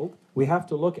the world, we have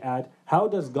to look at how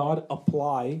does God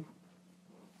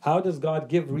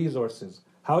give resources?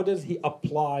 How does he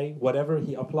apply whatever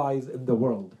he applies in the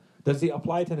world? Does he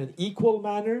apply it in an equal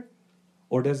manner,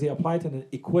 or does he apply it in an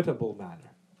equitable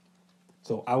manner?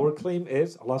 So our claim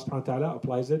is Allah subhanahu wa ta'ala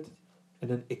applies it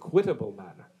in an equitable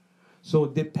manner. So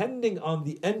depending on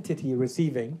the entity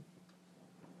receiving,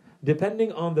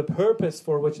 depending on the purpose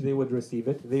for which they would receive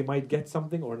it, they might get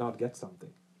something or not get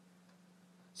something.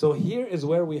 So here is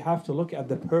where we have to look at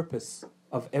the purpose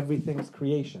of everything's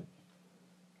creation.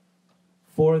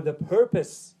 For the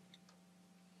purpose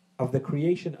of the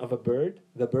creation of a bird,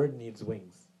 the bird needs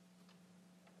wings.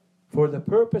 For the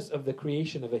purpose of the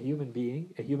creation of a human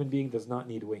being does not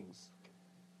need wings.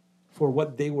 For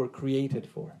what they were created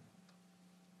for.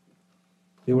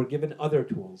 They were given other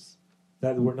tools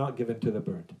that were not given to the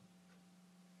bird.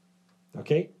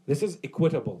 Okay? This is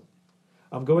equitable.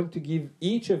 I'm going to give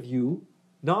each of you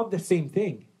not the same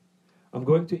thing. I'm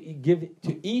going to give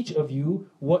to each of you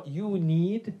what you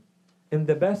need in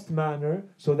the best manner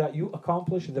so that you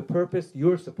accomplish the purpose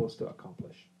you're supposed to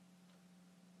accomplish.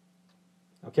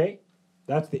 Okay?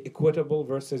 That's the equitable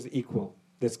versus equal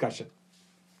discussion.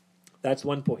 That's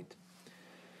one point.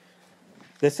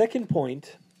 The second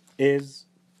point is,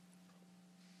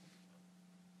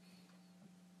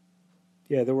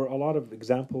 there were a lot of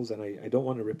examples, and I don't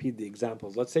want to repeat the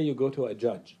examples. Let's say you go to a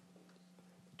judge.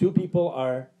 Two people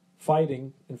are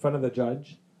fighting in front of the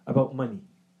judge about money.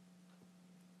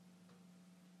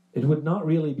 It would not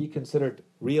really be considered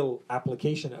real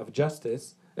application of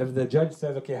justice if the judge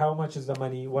says, okay, how much is the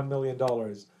money? $1 million.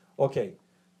 Okay,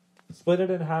 split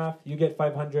it in half, you get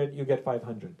 500, you get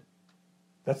 500.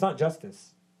 That's not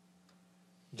justice.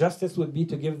 Justice would be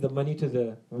to give the money to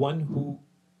the one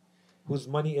whose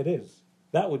money it is.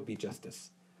 That would be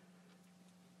justice.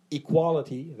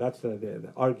 Equality, that's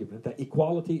the argument, that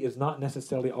equality is not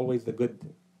necessarily always the good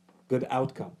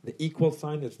outcome. The equal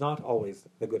sign is not always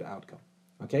the good outcome.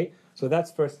 Okay? So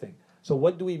that's first thing. So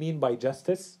what do we mean by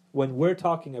justice? When we're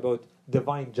talking about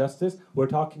divine justice, we're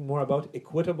talking more about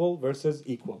equitable versus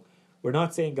equal. We're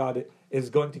not saying God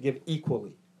is going to give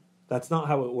equally. That's not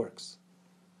how it works.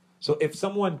 So if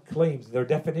someone claims their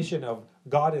definition of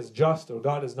God is just or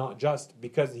God is not just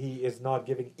because he is not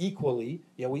giving equally,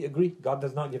 we agree, God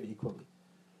does not give equally.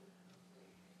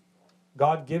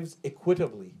 God gives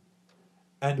equitably.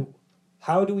 And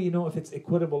how do we know if it's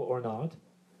equitable or not?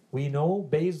 We know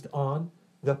based on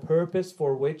the purpose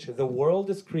for which the world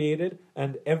is created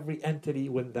and every entity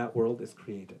when that world is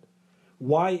created.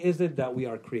 Why is it that we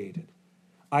are created?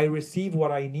 I receive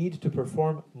what I need to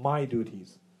perform my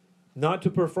duties, not to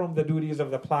perform the duties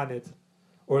of the planet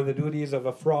or the duties of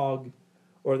a frog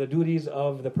or the duties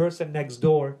of the person next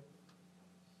door.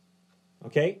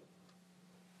 Okay?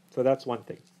 So that's one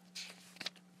thing.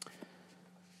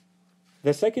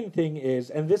 The second thing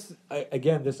is, and this,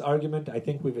 again, this argument, I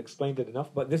think we've explained it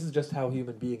enough, but this is just how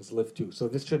human beings live too. So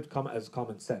this should come as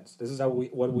common sense. This is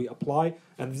what we apply,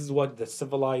 and this is what the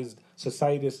civilized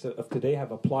societies of today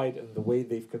have applied in the way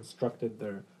they've constructed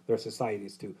their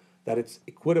societies too. That it's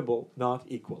equitable, not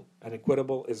equal. And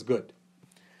equitable is good.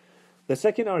 The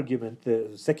second argument,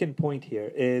 the second point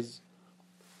here is,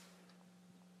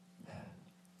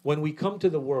 when we come to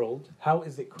the world, how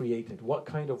is it created? What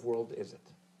kind of world is it?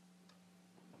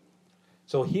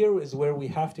 So here is where we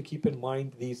have to keep in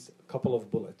mind these couple of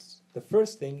bullets. The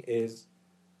first thing is,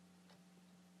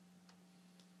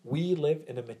 we live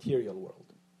in a material world.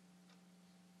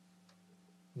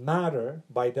 Matter,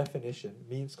 by definition,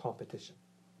 means competition.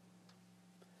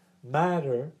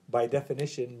 Matter, by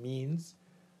definition, means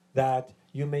that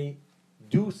you may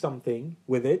do something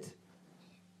with it,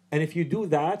 and if you do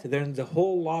that, then there's a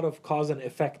whole lot of cause and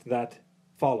effect that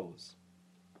follows.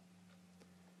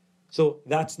 So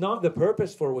that's not the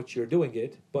purpose for which you're doing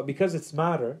it, but because it's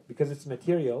matter, because it's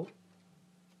material,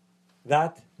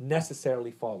 that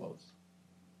necessarily follows.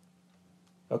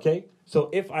 Okay? So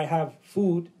if I have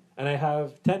food and I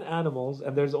have 10 animals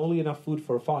and there's only enough food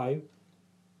for 5,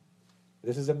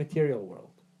 this is a material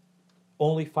world.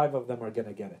 Only 5 of them are going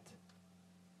to get it.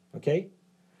 Okay?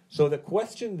 So the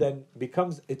question then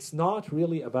becomes, it's not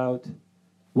really about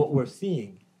what we're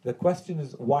seeing. The question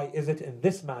is, why is it in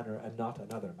this manner and not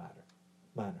another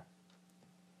manner?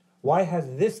 Why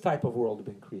has this type of world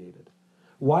been created?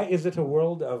 Why is it a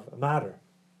world of matter?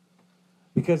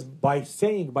 Because by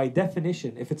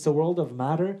definition, if it's a world of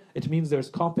matter, it means there's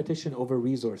competition over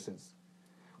resources,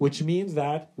 which means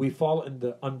that we fall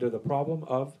under the problem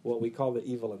of what we call the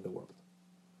evil in the world.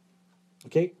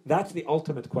 Okay? That's the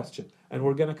ultimate question. And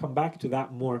we're going to come back to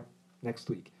that more next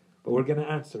week. But we're going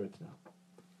to answer it now.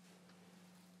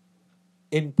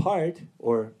 In part,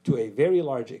 or to a very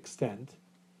large extent,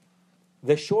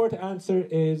 the short answer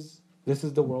is, this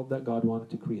is the world that God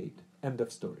wanted to create. End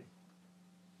of story.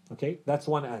 Okay? That's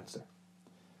one answer.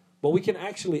 But we can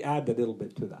actually add a little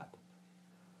bit to that.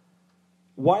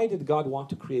 Why did God want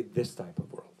to create this type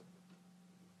of world?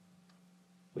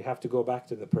 We have to go back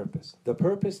to the purpose. The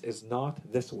purpose is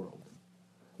not this world.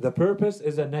 The purpose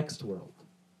is a next world.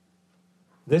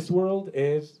 This world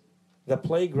is the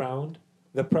playground,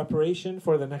 the preparation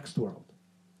for the next world.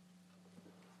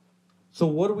 So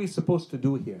what are we supposed to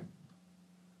do here?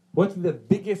 What's the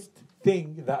biggest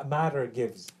thing that matter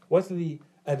gives? What's the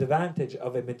advantage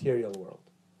of a material world?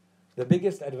 The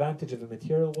biggest advantage of a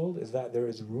material world is that there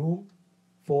is room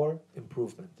for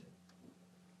improvement.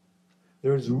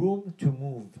 There is room to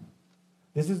move.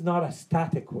 This is not a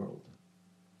static world.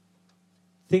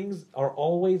 Things are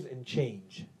always in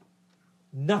change.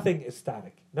 Nothing is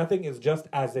static. Nothing is just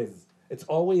as is. It's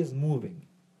always moving.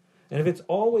 And if it's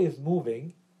always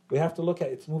moving, we have to look at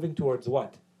it's moving towards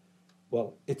what?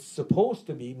 Well, it's supposed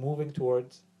to be moving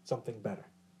towards something better.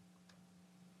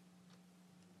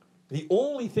 The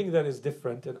only thing that is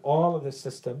different in all of this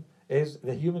system is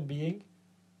the human being,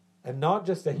 and not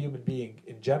just the human being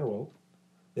in general,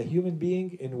 the human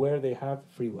being in where they have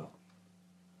free will.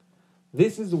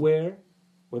 This is where,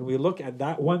 when we look at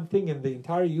that one thing in the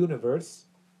entire universe,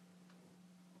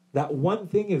 that one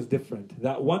thing is different.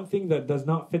 That one thing that does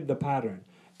not fit the pattern.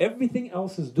 Everything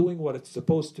else is doing what it's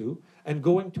supposed to and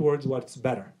going towards what's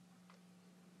better.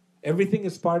 Everything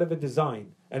is part of a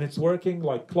design and it's working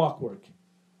like clockwork.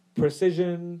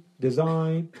 Precision,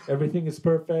 design, everything is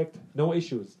perfect, no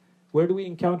issues. Where do we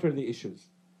encounter the issues?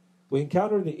 We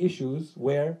encounter the issues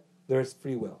where there's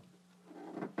free will.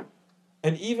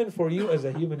 And even for you as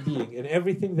a human being, in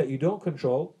everything that you don't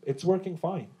control, it's working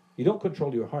fine. You don't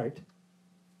control your heart.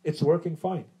 It's working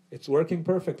fine. It's working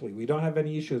perfectly. We don't have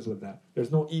any issues with that.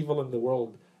 There's no evil in the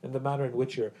world in the manner in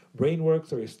which your brain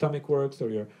works or your stomach works or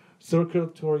your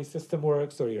circulatory system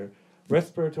works or your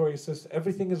respiratory system.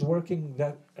 Everything is working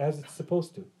that as it's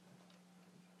supposed to.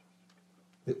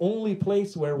 The only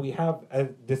place where we have a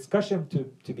discussion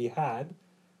to be had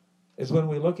is when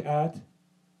we look at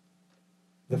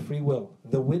the free will,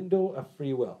 the window of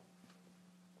free will.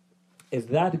 Is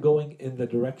that going in the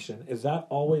direction? Is that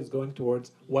always going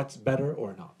towards what's better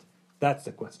or not? That's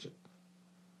the question.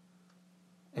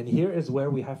 And here is where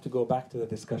we have to go back to the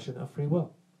discussion of free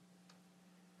will.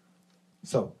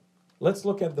 So, let's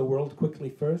look at the world quickly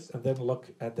first and then look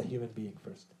at the human being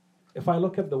first. If I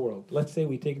look at the world, let's say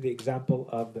we take the example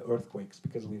of the earthquakes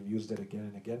because we've used it again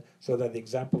and again so that the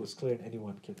example is clear and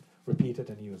anyone can repeat it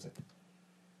and use it.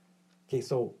 Okay,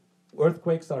 so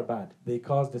earthquakes are bad. They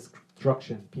cause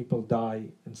destruction, people die,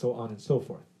 and so on and so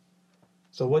forth.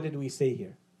 So what did we say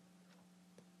here?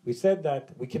 We said that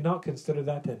we cannot consider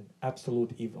that an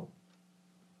absolute evil.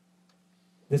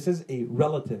 This is a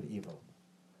relative evil.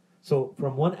 So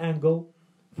from one angle,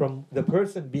 from the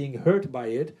person being hurt by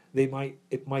it,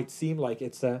 it might seem like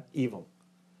it's a evil.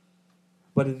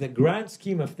 But in the grand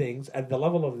scheme of things, at the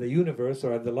level of the universe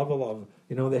or at the level of,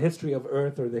 the history of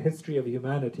Earth or the history of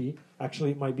humanity,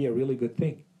 actually it might be a really good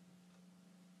thing.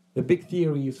 The big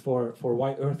theories for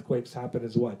why earthquakes happen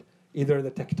is what? Either the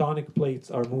tectonic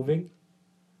plates are moving,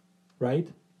 right?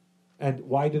 And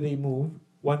why do they move?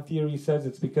 One theory says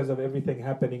it's because of everything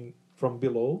happening from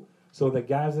below. So the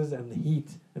gases and the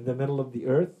heat in the middle of the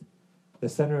Earth, the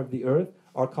center of the Earth,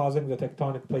 are causing the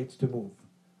tectonic plates to move.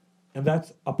 And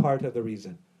that's a part of the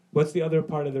reason. What's the other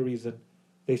part of the reason?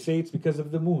 They say it's because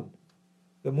of the moon.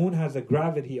 The moon has a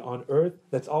gravity on Earth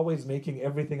that's always making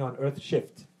everything on Earth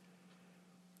shift.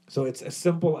 So it's as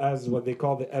simple as what they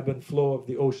call the ebb and flow of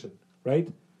the ocean,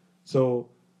 right? So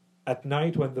at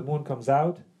night when the moon comes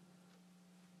out,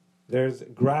 there's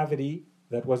gravity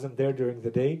that wasn't there during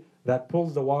the day that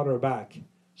pulls the water back.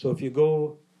 So if you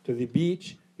go to the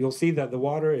beach, you'll see that the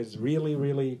water is really,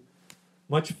 really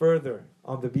much further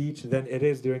on the beach than it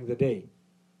is during the day.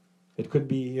 It could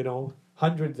be,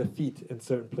 hundreds of feet in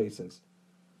certain places.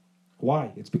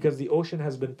 Why? It's because the ocean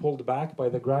has been pulled back by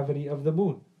the gravity of the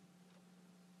moon.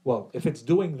 Well, if it's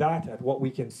doing that at what we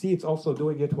can see, it's also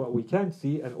doing it what we can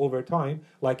see, and over time,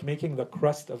 like making the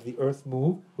crust of the earth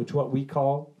move, which what we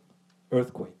call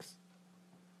earthquakes.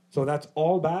 So that's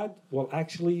all bad? Well,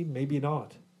 actually, maybe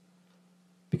not.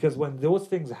 Because when those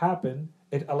things happen,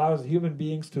 it allows human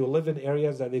beings to live in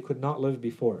areas that they could not live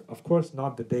before. Of course,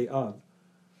 not the day of.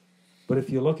 But if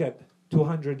you look at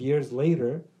 200 years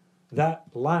later, that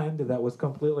land that was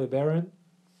completely barren,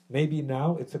 maybe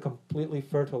now it's a completely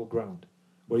fertile ground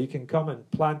where you can come and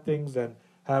plant things and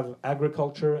have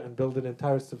agriculture and build an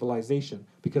entire civilization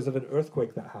because of an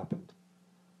earthquake that happened.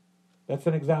 That's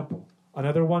an example.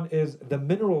 Another one is the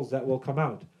minerals that will come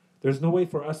out. There's no way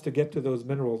for us to get to those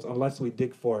minerals unless we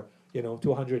dig for,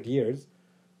 200 years.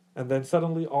 And then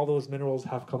suddenly all those minerals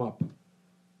have come up.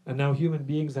 And now human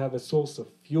beings have a source of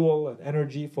fuel and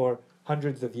energy for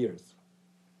hundreds of years.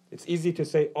 It's easy to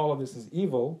say all of this is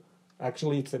evil.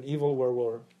 Actually, it's an evil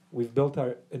where we've built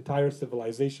our entire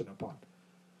civilization upon.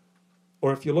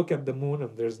 Or if you look at the moon,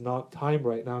 and there's not time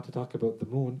right now to talk about the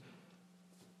moon,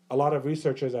 a lot of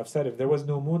researchers have said if there was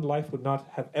no moon, life would not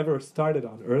have ever started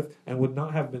on Earth and would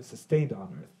not have been sustained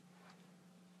on Earth.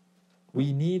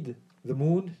 We need the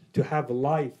moon to have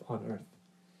life on Earth.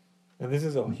 And this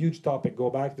is a huge topic. Go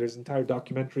back, there's entire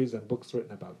documentaries and books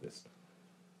written about this.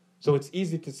 So it's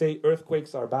easy to say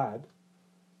earthquakes are bad.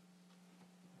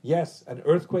 Yes, an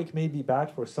earthquake may be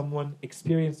bad for someone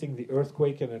experiencing the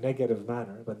earthquake in a negative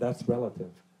manner, but that's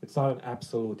relative. It's not an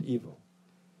absolute evil.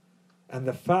 And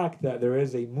the fact that there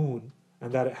is a moon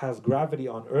and that it has gravity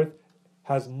on Earth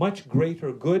has much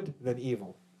greater good than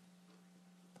evil.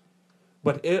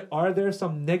 But are there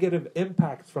some negative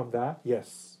impacts from that?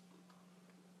 Yes.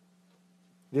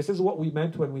 This is what we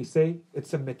meant when we say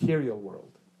it's a material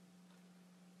world.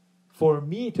 For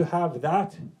me to have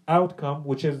that outcome,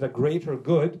 which is the greater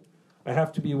good, I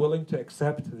have to be willing to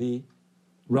accept the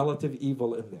relative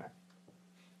evil in there.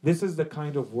 This is the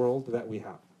kind of world that we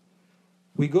have.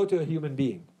 We go to a human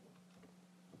being.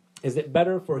 Is it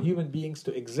better for human beings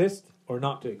to exist or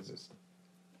not to exist?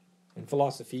 In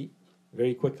philosophy,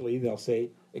 very quickly they'll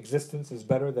say existence is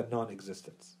better than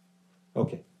non-existence.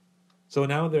 Okay, so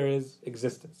now there is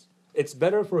existence. It's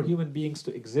better for human beings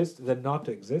to exist than not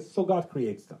to exist, so God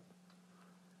creates them.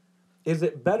 Is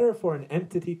it better for an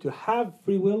entity to have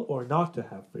free will or not to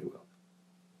have free will?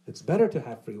 It's better to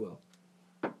have free will.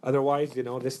 Otherwise,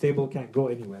 this table can't go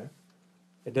anywhere.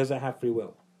 It doesn't have free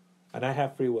will. And I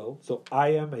have free will, so I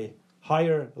am a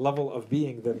higher level of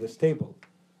being than this table.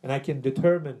 And I can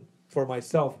determine for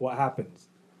myself what happens.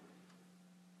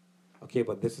 Okay,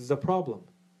 but this is a problem.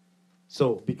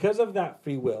 So, because of that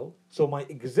free will, so my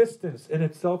existence in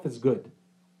itself is good.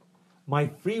 My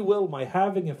free will, my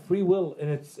having a free will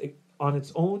on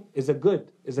its own is a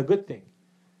good thing.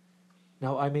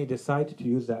 Now I may decide to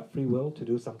use that free will to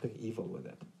do something evil with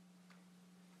it.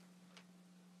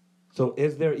 So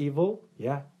is there evil?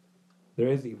 Yeah, there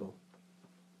is evil.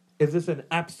 Is this an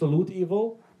absolute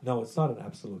evil? No, it's not an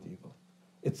absolute evil.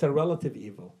 It's a relative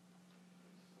evil.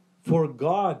 For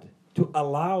God to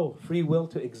allow free will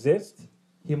to exist,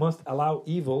 He must allow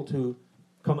evil to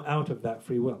come out of that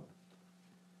free will.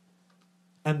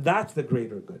 And that's the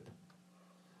greater good.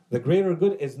 The greater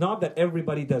good is not that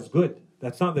everybody does good.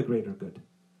 That's not the greater good.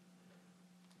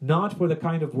 Not for the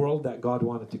kind of world that God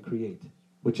wanted to create,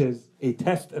 which is a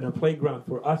test and a playground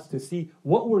for us to see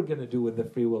what we're going to do with the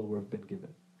free will we've been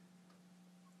given.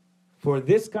 For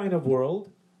this kind of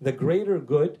world, the greater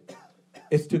good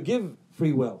is to give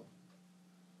free will.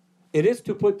 It is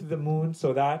to put the moon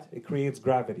so that it creates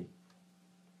gravity.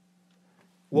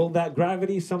 Will that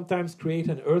gravity sometimes create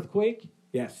an earthquake?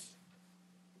 Yes.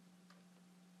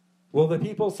 Will the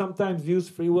people sometimes use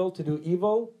free will to do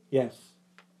evil? Yes.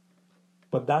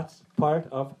 But that's part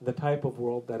of the type of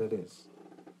world that it is.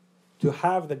 To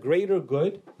have the greater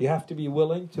good, you have to be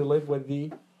willing to live with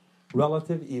the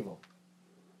relative evil.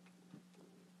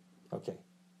 Okay.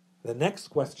 The next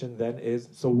question then is,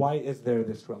 so why is there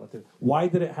this relative? Why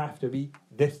did it have to be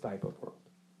this type of world?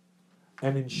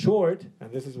 And in short,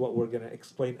 and this is what we're going to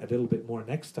explain a little bit more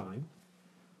next time,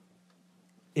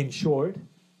 in short,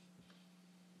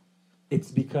 it's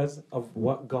because of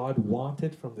what God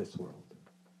wanted from this world.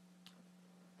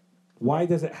 Why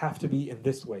does it have to be in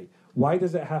this way? Why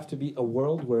does it have to be a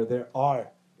world where there are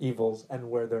evils and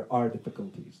where there are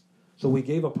difficulties? So we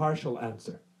gave a partial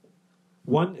answer.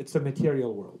 One, it's a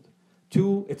material world.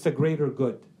 Two, it's a greater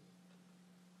good.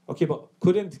 Okay, but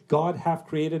couldn't God have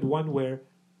created one where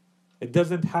it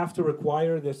doesn't have to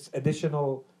require this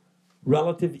additional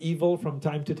relative evil from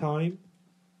time to time?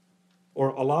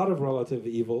 Or a lot of relative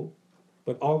evil,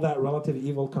 but all that relative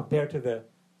evil compared to the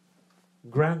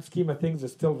grand scheme of things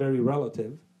is still very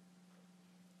relative.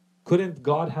 Couldn't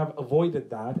God have avoided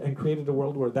that and created a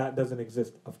world where that doesn't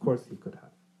exist? Of course He could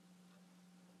have.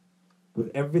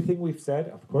 With everything we've said,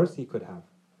 of course He could have.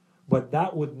 But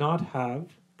that would not have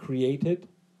created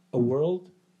a world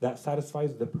that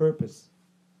satisfies the purpose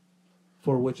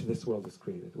for which this world is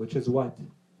created. Which is what?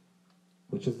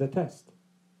 Which is the test.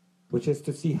 Which is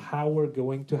to see how we're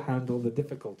going to handle the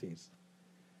difficulties.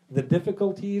 The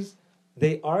difficulties,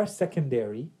 they are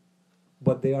secondary,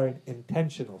 but they are an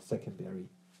intentional secondary.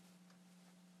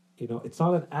 It's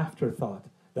not an afterthought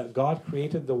that God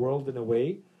created the world in a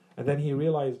way, and then He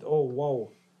realized, oh,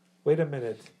 whoa, wait a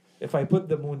minute. If I put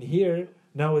the moon here,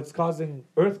 now it's causing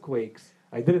earthquakes.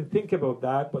 I didn't think about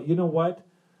that, but you know what?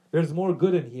 There's more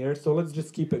good in here, so let's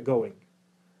just keep it going.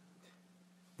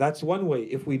 That's one way.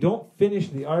 If we don't finish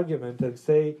the argument and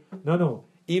say, no,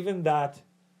 even that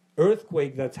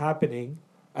earthquake that's happening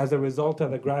as a result of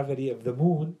the gravity of the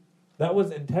moon, that was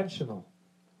intentional.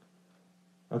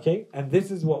 Okay? And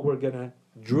this is what we're going to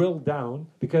drill down,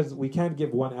 because we can't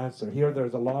give one answer. Here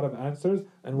there's a lot of answers,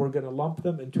 and we're going to lump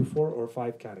them into 4 or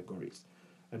 5 categories.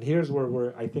 And here's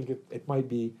where I think it might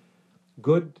be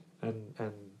good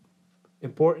and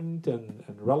important and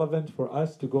relevant for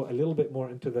us to go a little bit more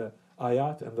into the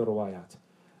ayat and the ruwayat.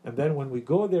 And then when we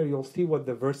go there, you'll see what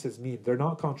the verses mean. They're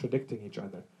not contradicting each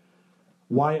other.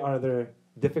 Why are there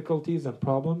difficulties and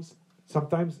problems?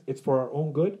 Sometimes it's for our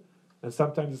own good, and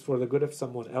sometimes it's for the good of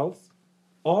someone else.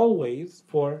 Always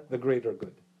for the greater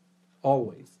good.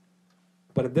 Always.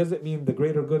 But it doesn't mean the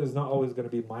greater good is not always going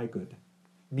to be my good.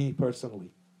 Me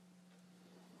personally.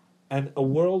 And a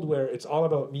world where it's all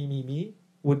about me,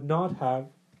 would not have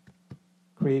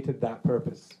created that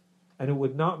purpose. And it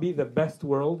would not be the best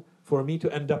world for me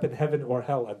to end up in heaven or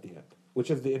hell at the end,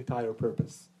 which is the entire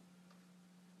purpose.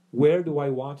 where do I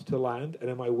want to land, and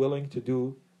am I willing to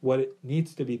do what it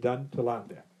needs to be done to land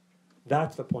there?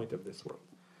 That's the point of this world.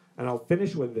 And I'll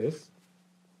finish with this,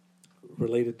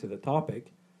 related to the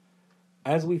topic.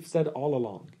 As we've said all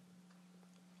along,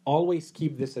 always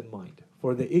keep this in mind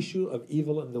for the issue of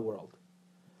evil in the world.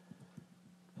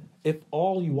 If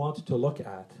all you want to look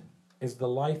at is the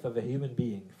life of a human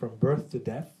being from birth to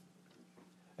death,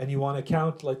 and you want to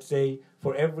count, let's say,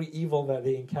 for every evil that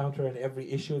they encounter and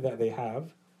every issue that they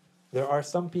have, there are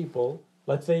some people,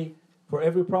 let's say, for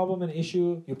every problem and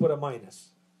issue, you put a minus.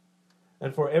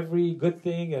 And for every good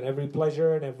thing and every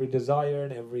pleasure and every desire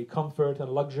and every comfort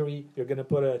and luxury, you're going to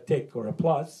put a tick or a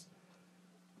plus.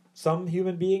 Some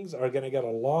human beings are going to get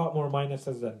a lot more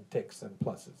minuses than ticks and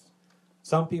pluses.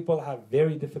 Some people have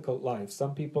very difficult lives.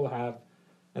 Some people have,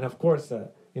 and of course, an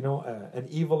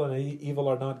evil and an evil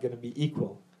are not going to be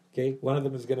equal. Okay, one of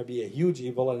them is going to be a huge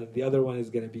evil, and the other one is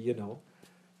going to be,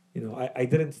 I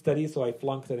didn't study, so I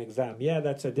flunked an exam. Yeah,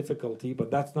 that's a difficulty,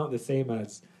 but that's not the same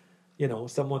as,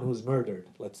 someone who's murdered,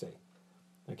 let's say.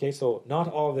 Okay, so not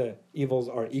all the evils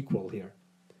are equal here.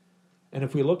 And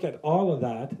if we look at all of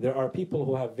that, there are people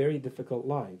who have very difficult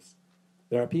lives.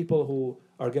 There are people who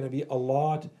are going to be a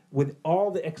lot, with all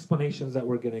the explanations that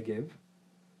we're going to give,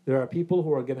 there are people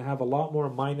who are going to have a lot more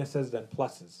minuses than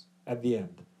pluses at the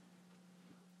end.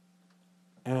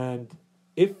 And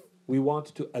if we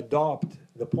want to adopt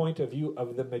the point of view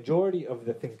of the majority of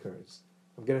the thinkers,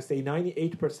 I'm going to say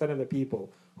 98% of the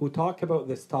people who talk about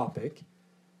this topic,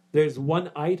 there's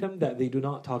one item that they do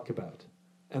not talk about,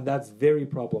 and that's very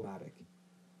problematic.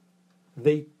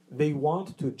 They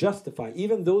want to justify,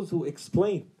 even those who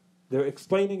explain, they're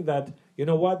explaining that,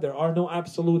 there are no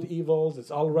absolute evils, it's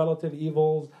all relative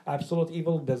evils, absolute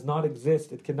evil does not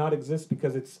exist, it cannot exist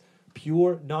because it's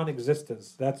pure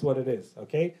non-existence. That's what it is,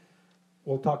 okay?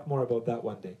 We'll talk more about that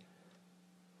one day.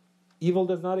 Evil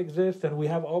does not exist, and we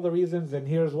have all the reasons, and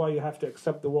here's why you have to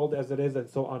accept the world as it is, and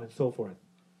so on and so forth.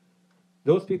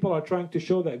 Those people are trying to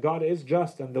show that God is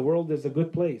just and the world is a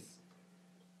good place.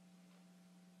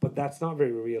 But that's not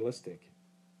very realistic,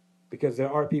 because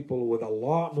there are people with a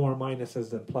lot more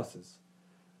minuses than pluses.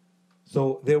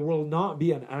 So there will not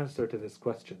be an answer to this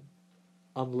question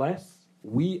unless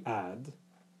we add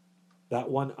that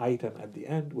one item at the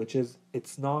end, which is,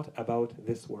 it's not about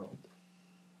this world.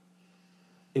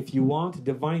 If you want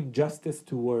divine justice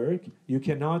to work, you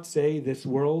cannot say this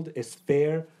world is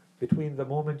fair between the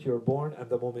moment you're born and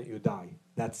the moment you die.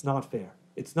 That's not fair.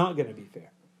 It's not going to be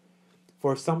fair.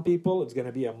 For some people, it's going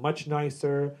to be a much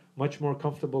nicer, much more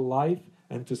comfortable life,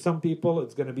 and to some people,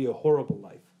 it's going to be a horrible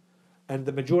life. And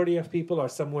the majority of people are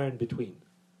somewhere in between.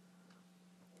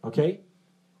 Okay?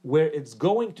 Where it's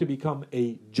going to become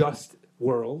a just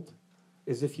world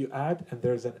is if you add, and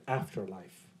there's an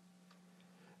afterlife,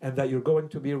 and that you're going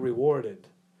to be rewarded,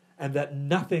 and that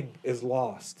nothing is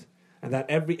lost, and that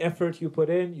every effort you put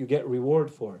in, you get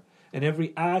reward for, and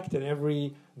every act and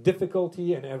every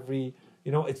difficulty and every,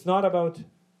 it's not about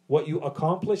what you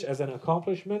accomplish as an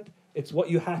accomplishment, it's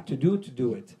what you had to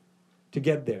do it, to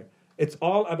get there. It's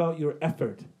all about your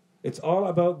effort. It's all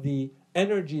about the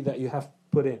energy that you have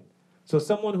put in. So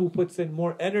someone who puts in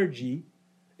more energy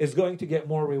is going to get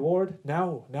more reward.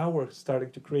 Now we're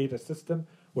starting to create a system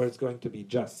where it's going to be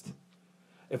just.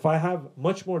 If I have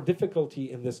much more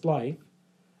difficulty in this life,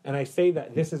 and I say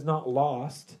that this is not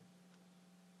lost,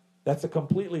 that's a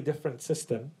completely different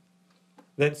system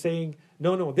than saying,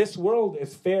 no, this world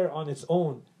is fair on its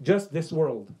own, just this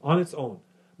world, on its own.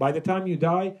 By the time you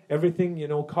die, everything,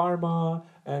 karma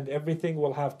and everything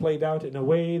will have played out in a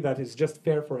way that is just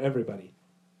fair for everybody.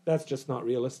 That's just not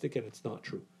realistic, and it's not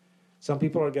true. Some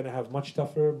people are going to have much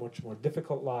tougher, much more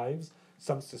difficult lives.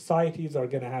 Some societies are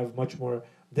going to have much more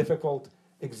difficult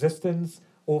existence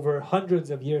over hundreds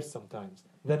of years sometimes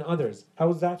than others. How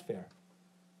is that fair?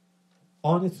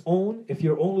 On its own, if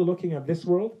you're only looking at this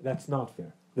world, that's not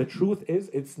fair. The truth is,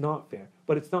 it's not fair,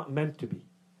 but it's not meant to be.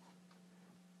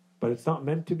 But it's not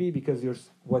meant to be because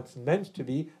what's meant to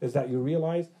be is that you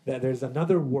realize that there's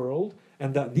another world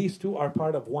and that these two are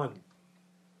part of one.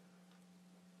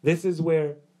 This is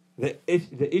where the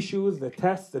issues, the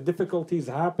tests, the difficulties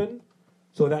happen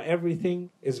so that everything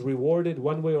is rewarded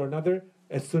one way or another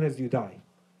as soon as you die.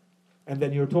 And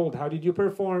then you're told, how did you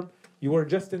perform? You were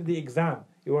just in the exam.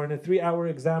 You are in a 3-hour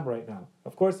exam right now.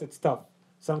 Of course, it's tough.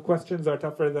 Some questions are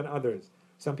tougher than others.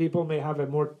 Some people may have a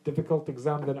more difficult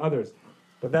exam than others.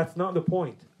 But that's not the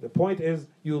point. The point is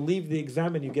you leave the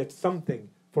exam and you get something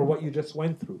for what you just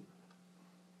went through.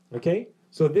 Okay?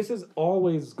 So this is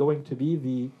always going to be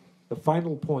the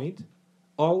final point.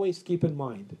 Always keep in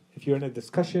mind, if you're in a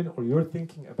discussion or you're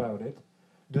thinking about it,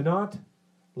 do not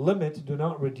limit, do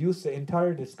not reduce the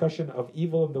entire discussion of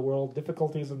evil in the world,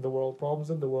 difficulties in the world, problems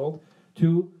in the world,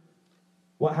 to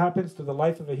what happens to the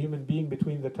life of a human being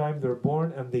between the time they're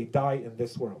born and they die in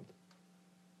this world.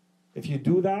 If you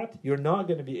do that, you're not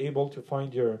going to be able to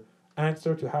find your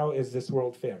answer to how is this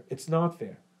world fair. It's not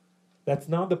fair. That's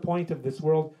not the point of this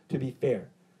world, to be fair.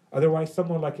 Otherwise,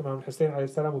 someone like Imam Hussein alayhi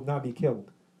salam would not be killed.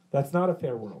 That's not a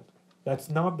fair world. That's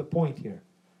not the point here.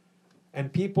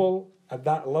 And people at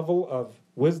that level of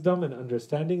wisdom and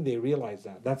understanding, they realize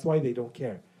that. That's why they don't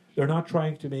care. They're not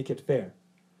trying to make it fair.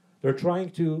 They're trying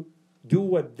to do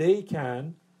what they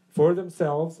can for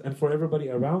themselves and for everybody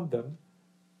around them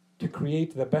to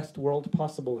create the best world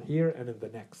possible here and in the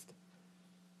next.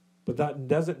 But that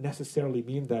doesn't necessarily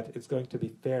mean that it's going to be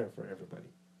fair for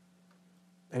everybody.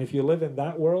 And if you live in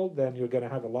that world, then you're going to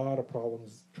have a lot of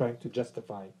problems trying to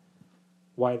justify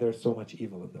why there's so much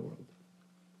evil in the world.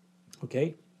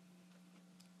 Okay?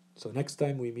 So next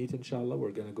time we meet, inshallah,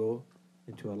 we're going to go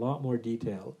into a lot more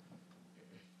detail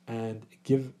and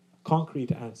give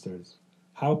concrete answers.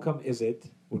 How come is it,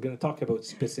 we're going to talk about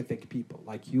specific people,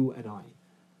 like you and I,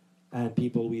 and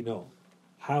people we know.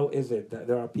 How is it that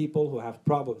there are people who have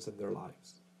problems in their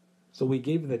lives? So we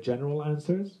gave the general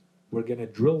answers. We're going to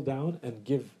drill down and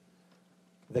give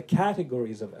the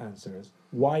categories of answers.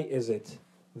 Why is it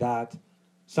that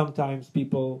sometimes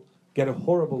people get a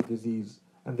horrible disease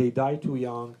and they die too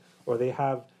young, or they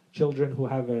have children who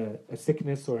have a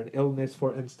sickness or an illness,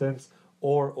 for instance,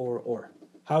 or.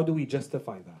 How do we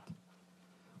justify that?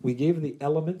 We gave the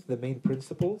elements, the main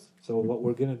principles. So what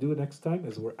we're going to do next time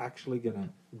is we're actually going to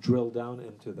drill down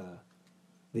into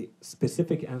the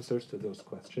specific answers to those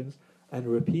questions and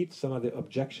repeat some of the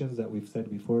objections that we've said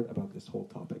before about this whole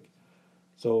topic.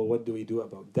 So what do we do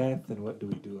about death, and what do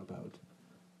we do about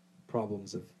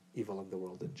problems of evil in the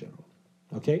world in general?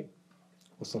 Okay?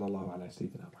 وصلى الله على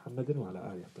سيدنا محمد وعلى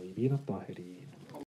آله الطيبين الطاهرين.